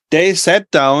benefit. They sat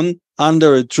down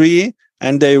under a tree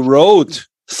and they wrote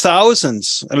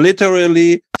thousands,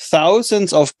 literally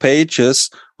thousands of pages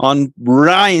on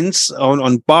rinds,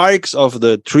 on barks of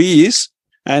the trees,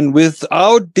 and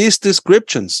without these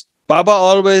descriptions. Baba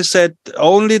always said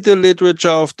only the literature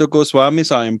of the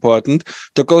Goswamis are important.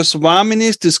 The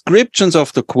Goswaminis' descriptions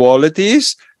of the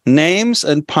qualities, names,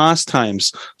 and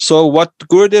pastimes. So what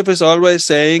Gurudev is always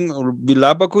saying,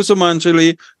 Vilapa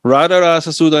Kusumanjari, Radha Rasa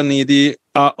Sudhanidhi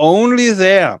are only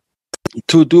there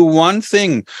to do one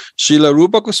thing. Srila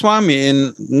Rupa Goswami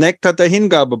in Nectar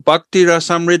Hingaba, Bhakti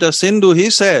Rasamrita Sindhu, he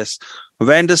says,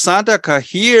 when the sadhaka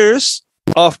hears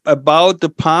about the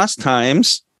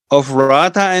pastimes of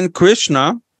Radha and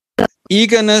Krishna,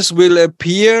 eagerness will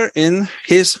appear in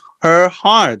her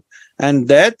heart. And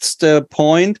that's the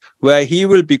point where he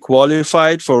will be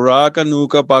qualified for Raga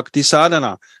Nuga Bhakti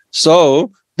Sadhana.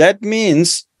 So that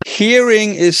means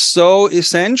hearing is so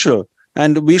essential.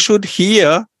 And we should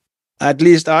hear, at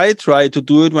least I try to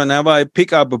do it whenever I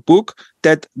pick up a book,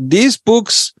 that these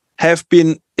books have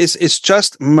been, is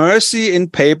just mercy in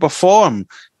paper form.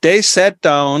 They sat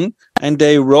down and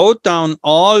they wrote down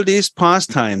all these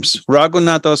pastimes.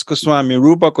 Raghunathas Goswami,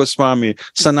 Rupa Goswami,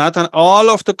 Sanatan, all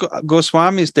of the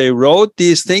Goswamis, they wrote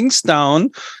these things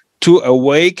down to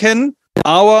awaken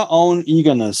our own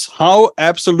eagerness. How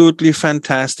absolutely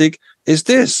fantastic is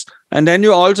this? And then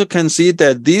you also can see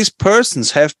that these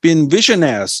persons have been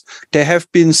visionaries. They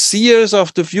have been seers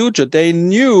of the future. They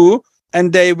knew,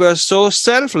 and they were so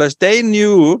selfless. They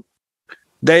knew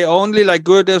they only, like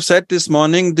Gurudev said this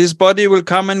morning, this body will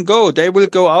come and go. They will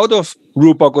go out of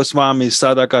Rupa Goswami's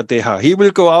Sadhaka Deha. He will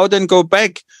go out and go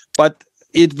back. But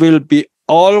it will be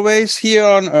always here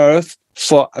on earth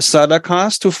for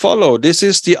sadhakas to follow. This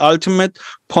is the ultimate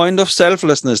point of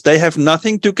selflessness. They have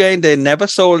nothing to gain. They never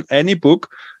sold any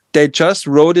book. They just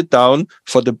wrote it down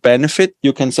for the benefit,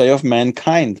 you can say, of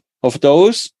mankind, of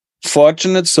those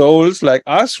fortunate souls like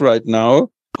us right now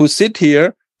who sit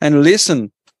here and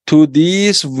listen to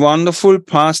these wonderful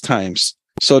pastimes.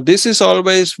 So this is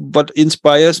always what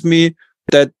inspires me,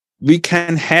 that we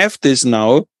can have this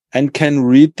now and can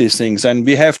read these things. And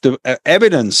we have the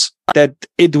evidence that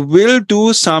it will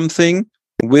do something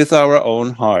with our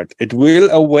own heart. It will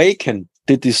awaken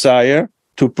the desire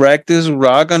to practice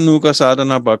Raga Nuga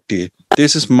Sadhana Bhakti.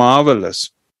 This is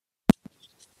marvelous.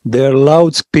 They are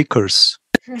loudspeakers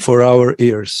for our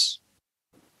ears.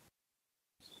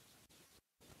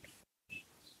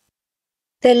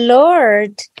 The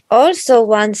Lord also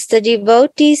wants the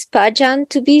devotees' bhajan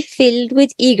to be filled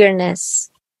with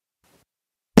eagerness.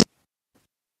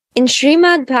 In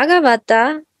Srimad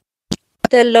Bhagavata,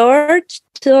 the Lord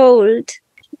told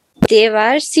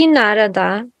Devarsi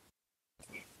Narada,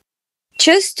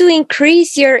 just to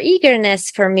increase your eagerness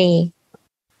for me,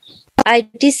 I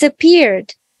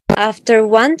disappeared after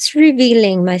once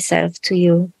revealing myself to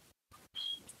you.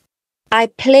 I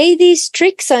play these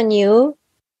tricks on you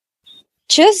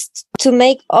just to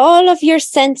make all of your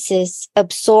senses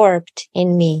absorbed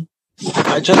in me.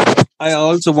 I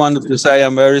also wanted to say,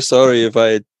 I'm very sorry if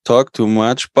I talk too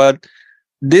much, but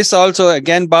this also,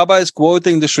 again, Baba is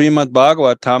quoting the Srimad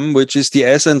Bhagavatam, which is the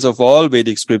essence of all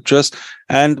Vedic scriptures.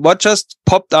 And what just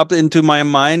popped up into my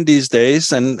mind these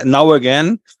days, and now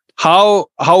again, how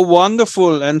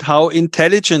wonderful and how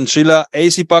intelligent Srila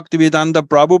A.C. Bhaktivedanta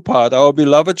Prabhupada, our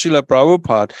beloved Srila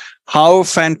Prabhupada, how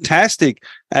fantastic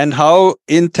and how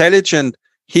intelligent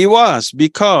he was,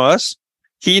 because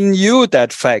he knew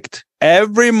that fact.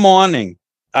 Every morning,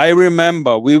 I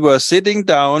remember we were sitting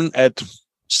down at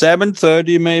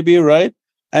 7:30 maybe, right?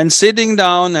 And sitting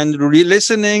down and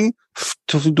listening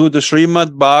to the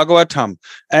Srimad Bhagavatam.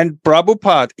 And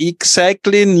Prabhupada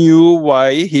exactly knew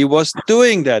why he was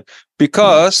doing that.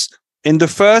 Because in the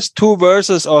first 2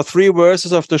 verses or 3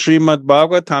 verses of the Srimad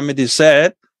Bhagavatam, it is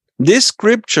said, this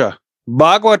scripture,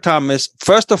 Bhagavatam, is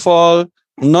first of all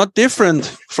not different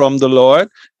from the Lord.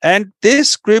 And this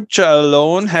scripture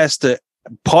alone has the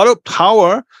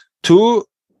power to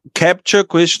capture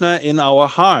Krishna in our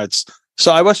hearts.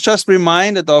 So I was just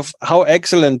reminded of how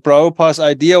excellent Prabhupada's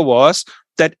idea was,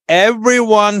 that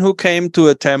everyone who came to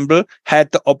a temple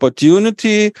had the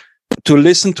opportunity to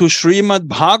listen to Srimad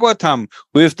Bhagavatam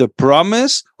with the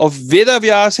promise of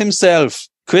Vedavyas himself,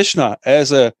 Krishna,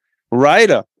 as a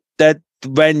writer, that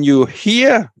when you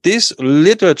hear this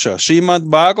literature, Srimad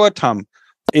Bhagavatam,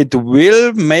 it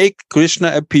will make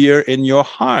Krishna appear in your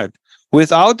heart.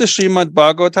 Without the Srimad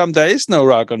Bhagavatam, there is no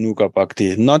Raganuga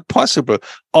Bhakti, not possible.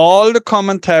 All the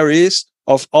commentaries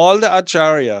of all the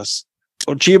acharyas,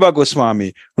 Jiva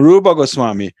Goswami, Rupa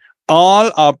Goswami,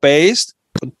 all are based,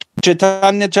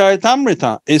 Chaitanya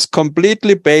Charitamrita is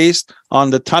completely based on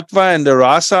the tattva and the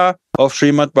rasa of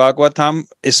Srimad Bhagavatam,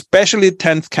 especially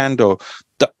 10th canto.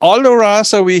 All the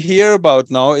rasa we hear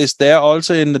about now is there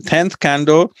also in the 10th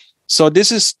canto. So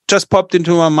this is just popped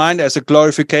into my mind as a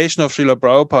glorification of Srila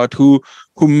Prabhupada, who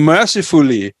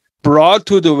mercifully brought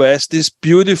to the West this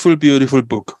beautiful, beautiful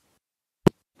book.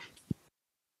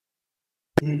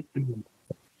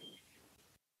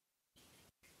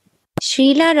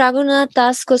 Srila Raghunath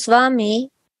Das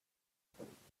Goswami,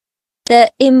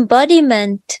 the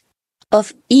embodiment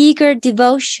of eager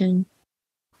devotion,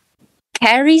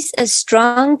 carries a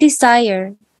strong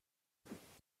desire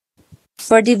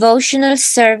for devotional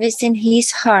service in his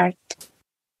heart.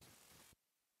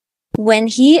 When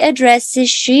he addresses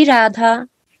Sri Radha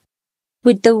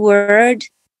with the word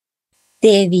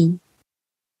Devi.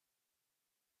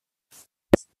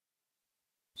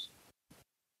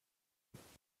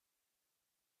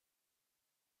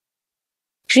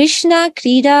 Krishna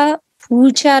Krida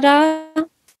Pujara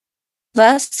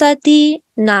Vasati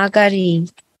Nagari.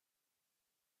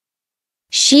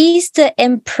 She is the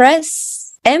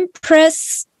empress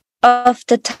of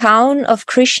the town of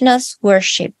Krishna's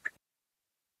worship.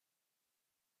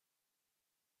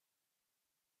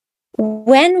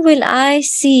 When will I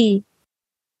see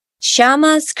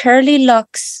Shama's curly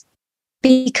locks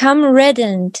become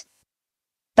reddened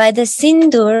by the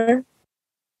sindoor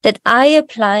that I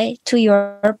apply to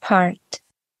your part?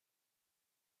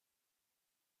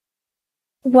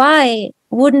 Why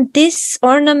wouldn't this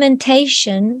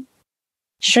ornamentation,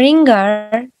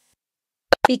 Shringar,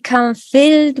 become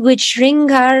filled with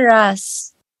Shringar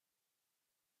Ras,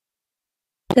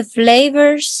 the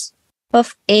flavors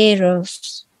of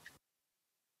Eros?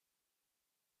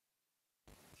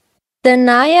 The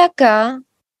Nayaka,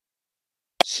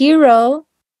 hero,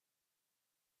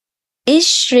 is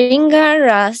Shringar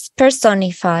Ras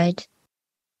personified.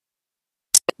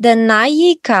 The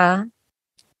Nayika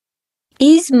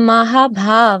is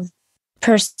Mahabhav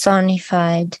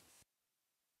personified.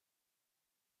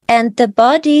 And the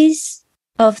bodies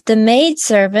of the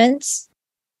maidservants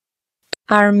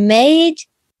are made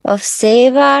of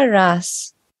Seva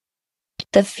Ras,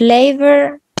 the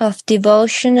flavor of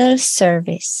devotional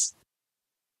service.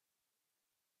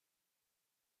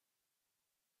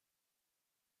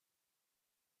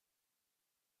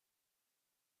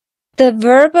 The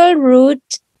verbal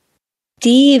root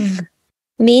div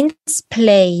means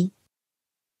play.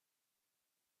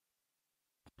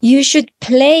 You should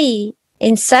play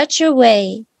in such a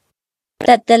way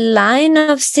that the line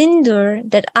of sindoor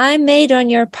that I made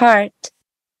on your part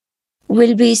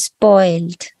will be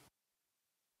spoiled.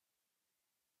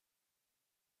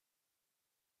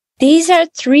 These are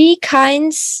 3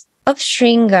 kinds of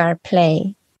Shringar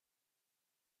play.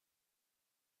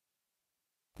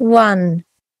 1.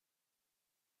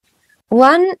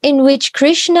 One in which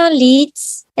Krishna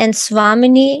leads and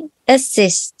Swamini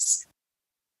assists.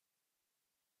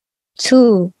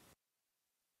 2.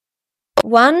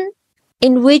 One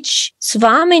in which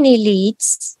Swamini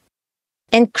leads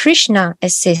and Krishna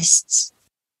assists.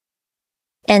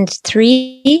 And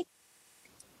 3.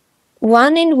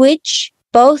 One in which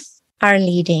both are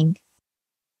leading.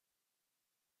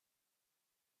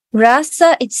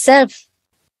 Rasa itself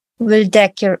will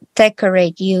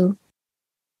decorate you.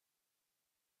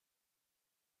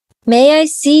 May I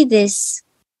see this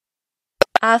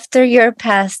after your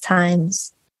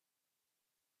pastimes.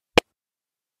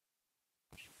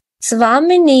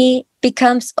 Swamini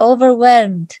becomes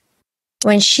overwhelmed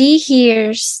when she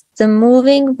hears the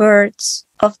moving words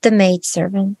of the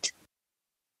maidservant.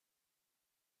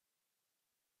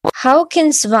 How can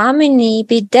Swamini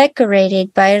be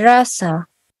decorated by rasa,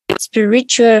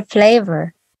 spiritual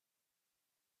flavor?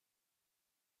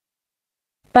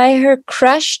 By her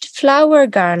crushed flower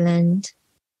garland,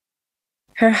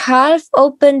 her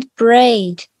half-opened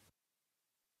braid,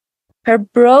 her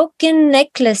broken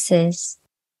necklaces,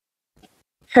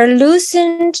 her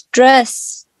loosened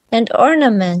dress and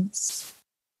ornaments,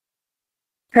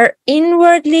 her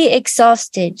inwardly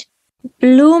exhausted,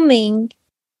 blooming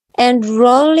and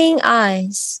rolling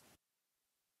eyes,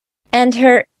 and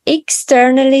her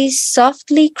externally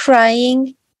softly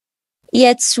crying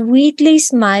yet sweetly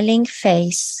smiling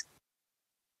face.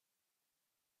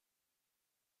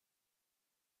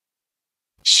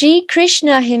 Shri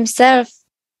Krishna himself,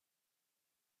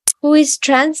 who is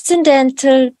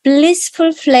transcendental,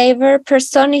 blissful flavor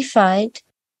personified,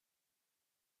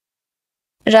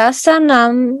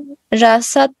 Rasanam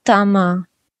Rasatama.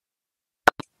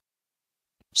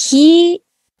 He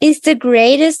is the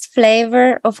greatest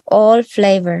flavor of all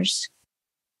flavors,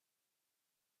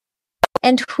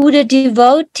 and who the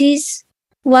devotees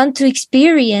want to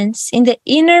experience in the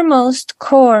innermost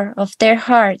core of their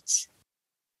hearts,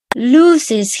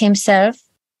 loses himself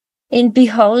in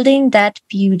beholding that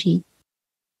beauty.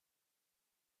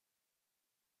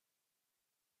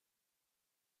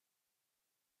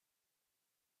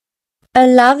 A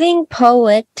loving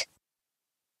poet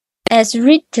has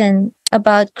written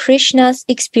about Krishna's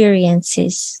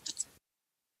experiences.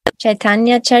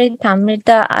 Chaitanya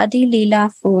Charitamrita Adi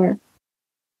Leela 4.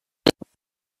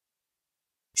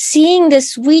 Seeing the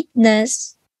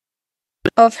sweetness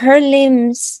of her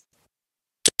limbs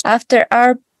after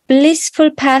our blissful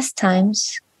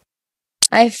pastimes,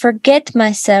 I forget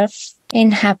myself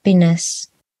in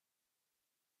happiness.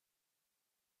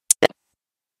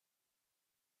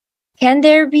 Can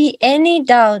there be any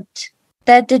doubt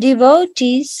that the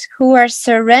devotees who are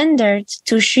surrendered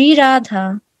to Sri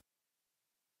Radha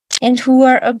and who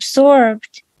are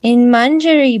absorbed in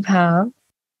Manjari Bhav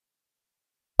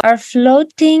are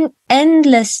floating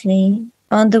endlessly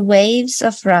on the waves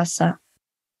of rasa?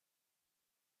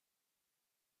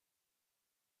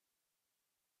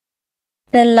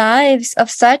 The lives of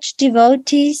such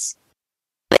devotees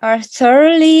are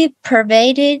thoroughly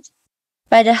pervaded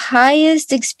by the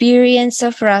highest experience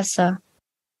of rasa.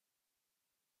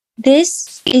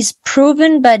 This is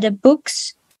proven by the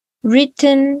books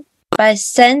written by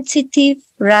sensitive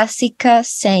Rasika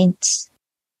saints.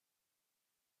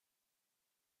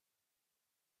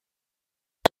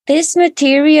 This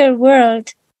material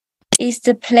world is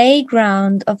the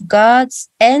playground of God's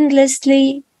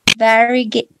endlessly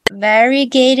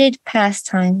variegated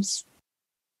pastimes.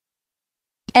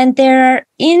 And there are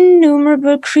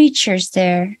innumerable creatures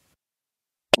there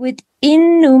with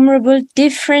innumerable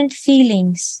different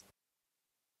feelings.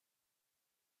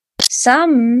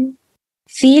 Some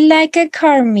feel like a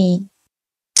karmi,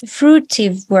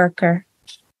 fruitive worker.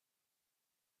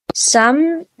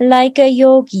 Some like a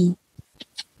yogi,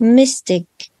 mystic.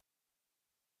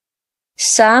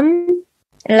 Some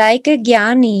like a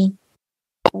jnani,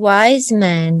 wise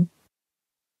man.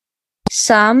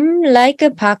 Some like a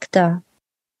bhakta,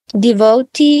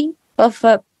 devotee of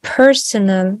a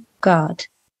personal God.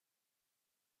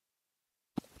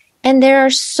 And there are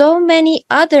so many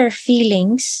other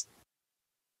feelings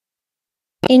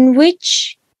in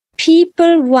which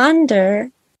people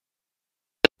wander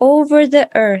over the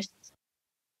earth.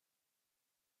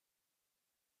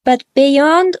 But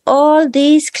beyond all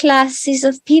these classes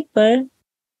of people,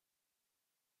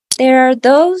 there are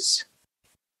those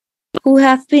who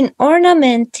have been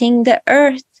ornamenting the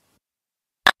earth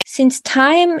since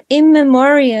time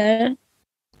immemorial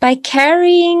by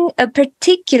carrying a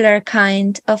particular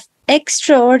kind of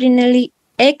extraordinary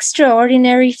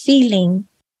feeling.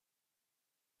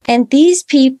 And these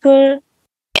people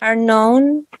are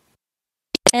known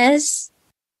as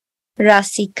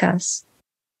Rasikas.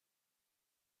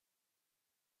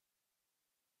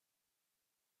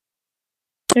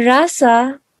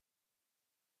 Rasa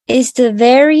is the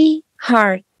very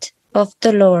heart of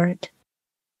the Lord.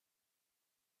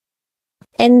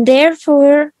 And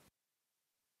therefore,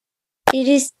 it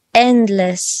is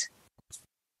endless,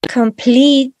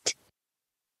 complete,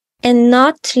 and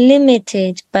not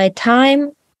limited by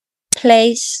time,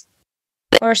 place,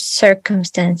 or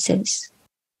circumstances.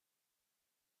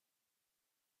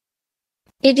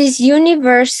 It is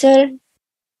universal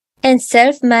and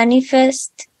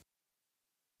self-manifest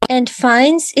and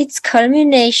finds its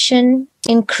culmination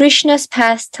in Krishna's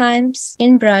pastimes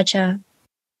in Braja,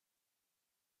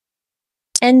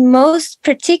 and most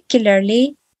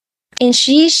particularly in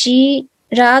Shri Shri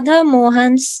Radha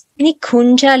Mohan's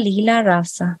Nikunja Leela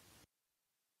Rasa.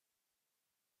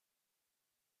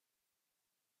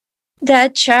 The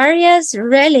Acharyas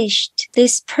relished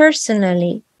this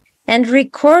personally and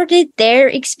recorded their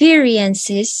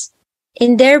experiences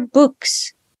in their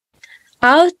books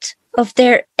out of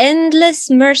their endless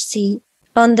mercy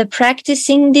on the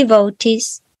practicing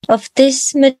devotees of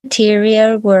this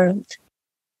material world.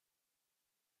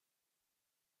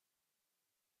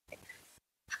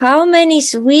 How many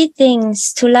sweet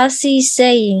things Tulasi is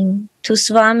saying to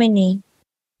Swamini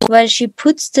while she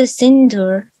puts the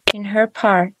sindoor in her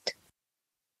part.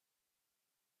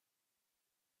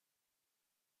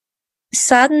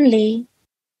 Suddenly,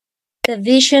 the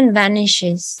vision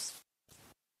vanishes,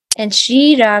 and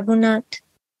Sri Raghunath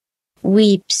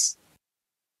weeps.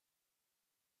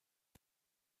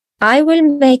 I will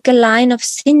make a line of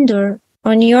sindoor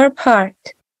on your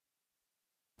part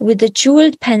with a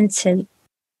jeweled pencil.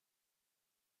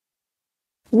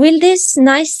 Will this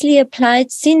nicely applied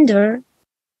sindoor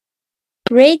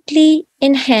greatly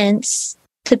enhance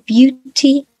the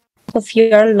beauty of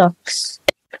your locks?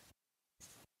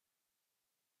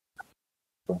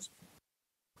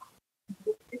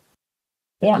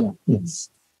 Yeah. Yes.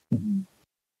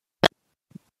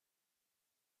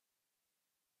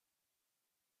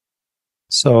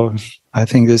 So I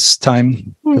think it's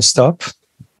time to stop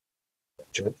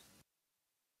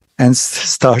and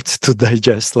start to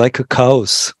digest like a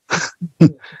cows.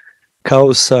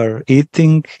 Cows are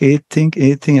eating,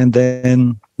 and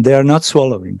then they are not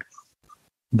swallowing.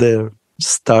 They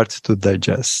start to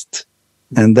digest.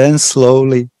 And then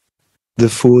slowly the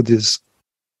food is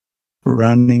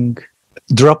running,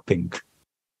 dropping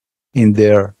in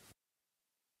their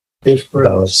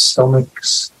different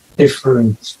stomachs,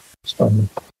 different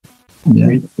stomach.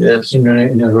 Yeah. Yes,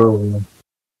 in a row.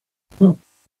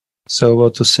 So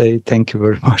what to say? Thank you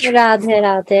very much. Radhe,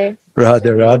 Radhe.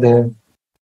 Radhe, Radhe.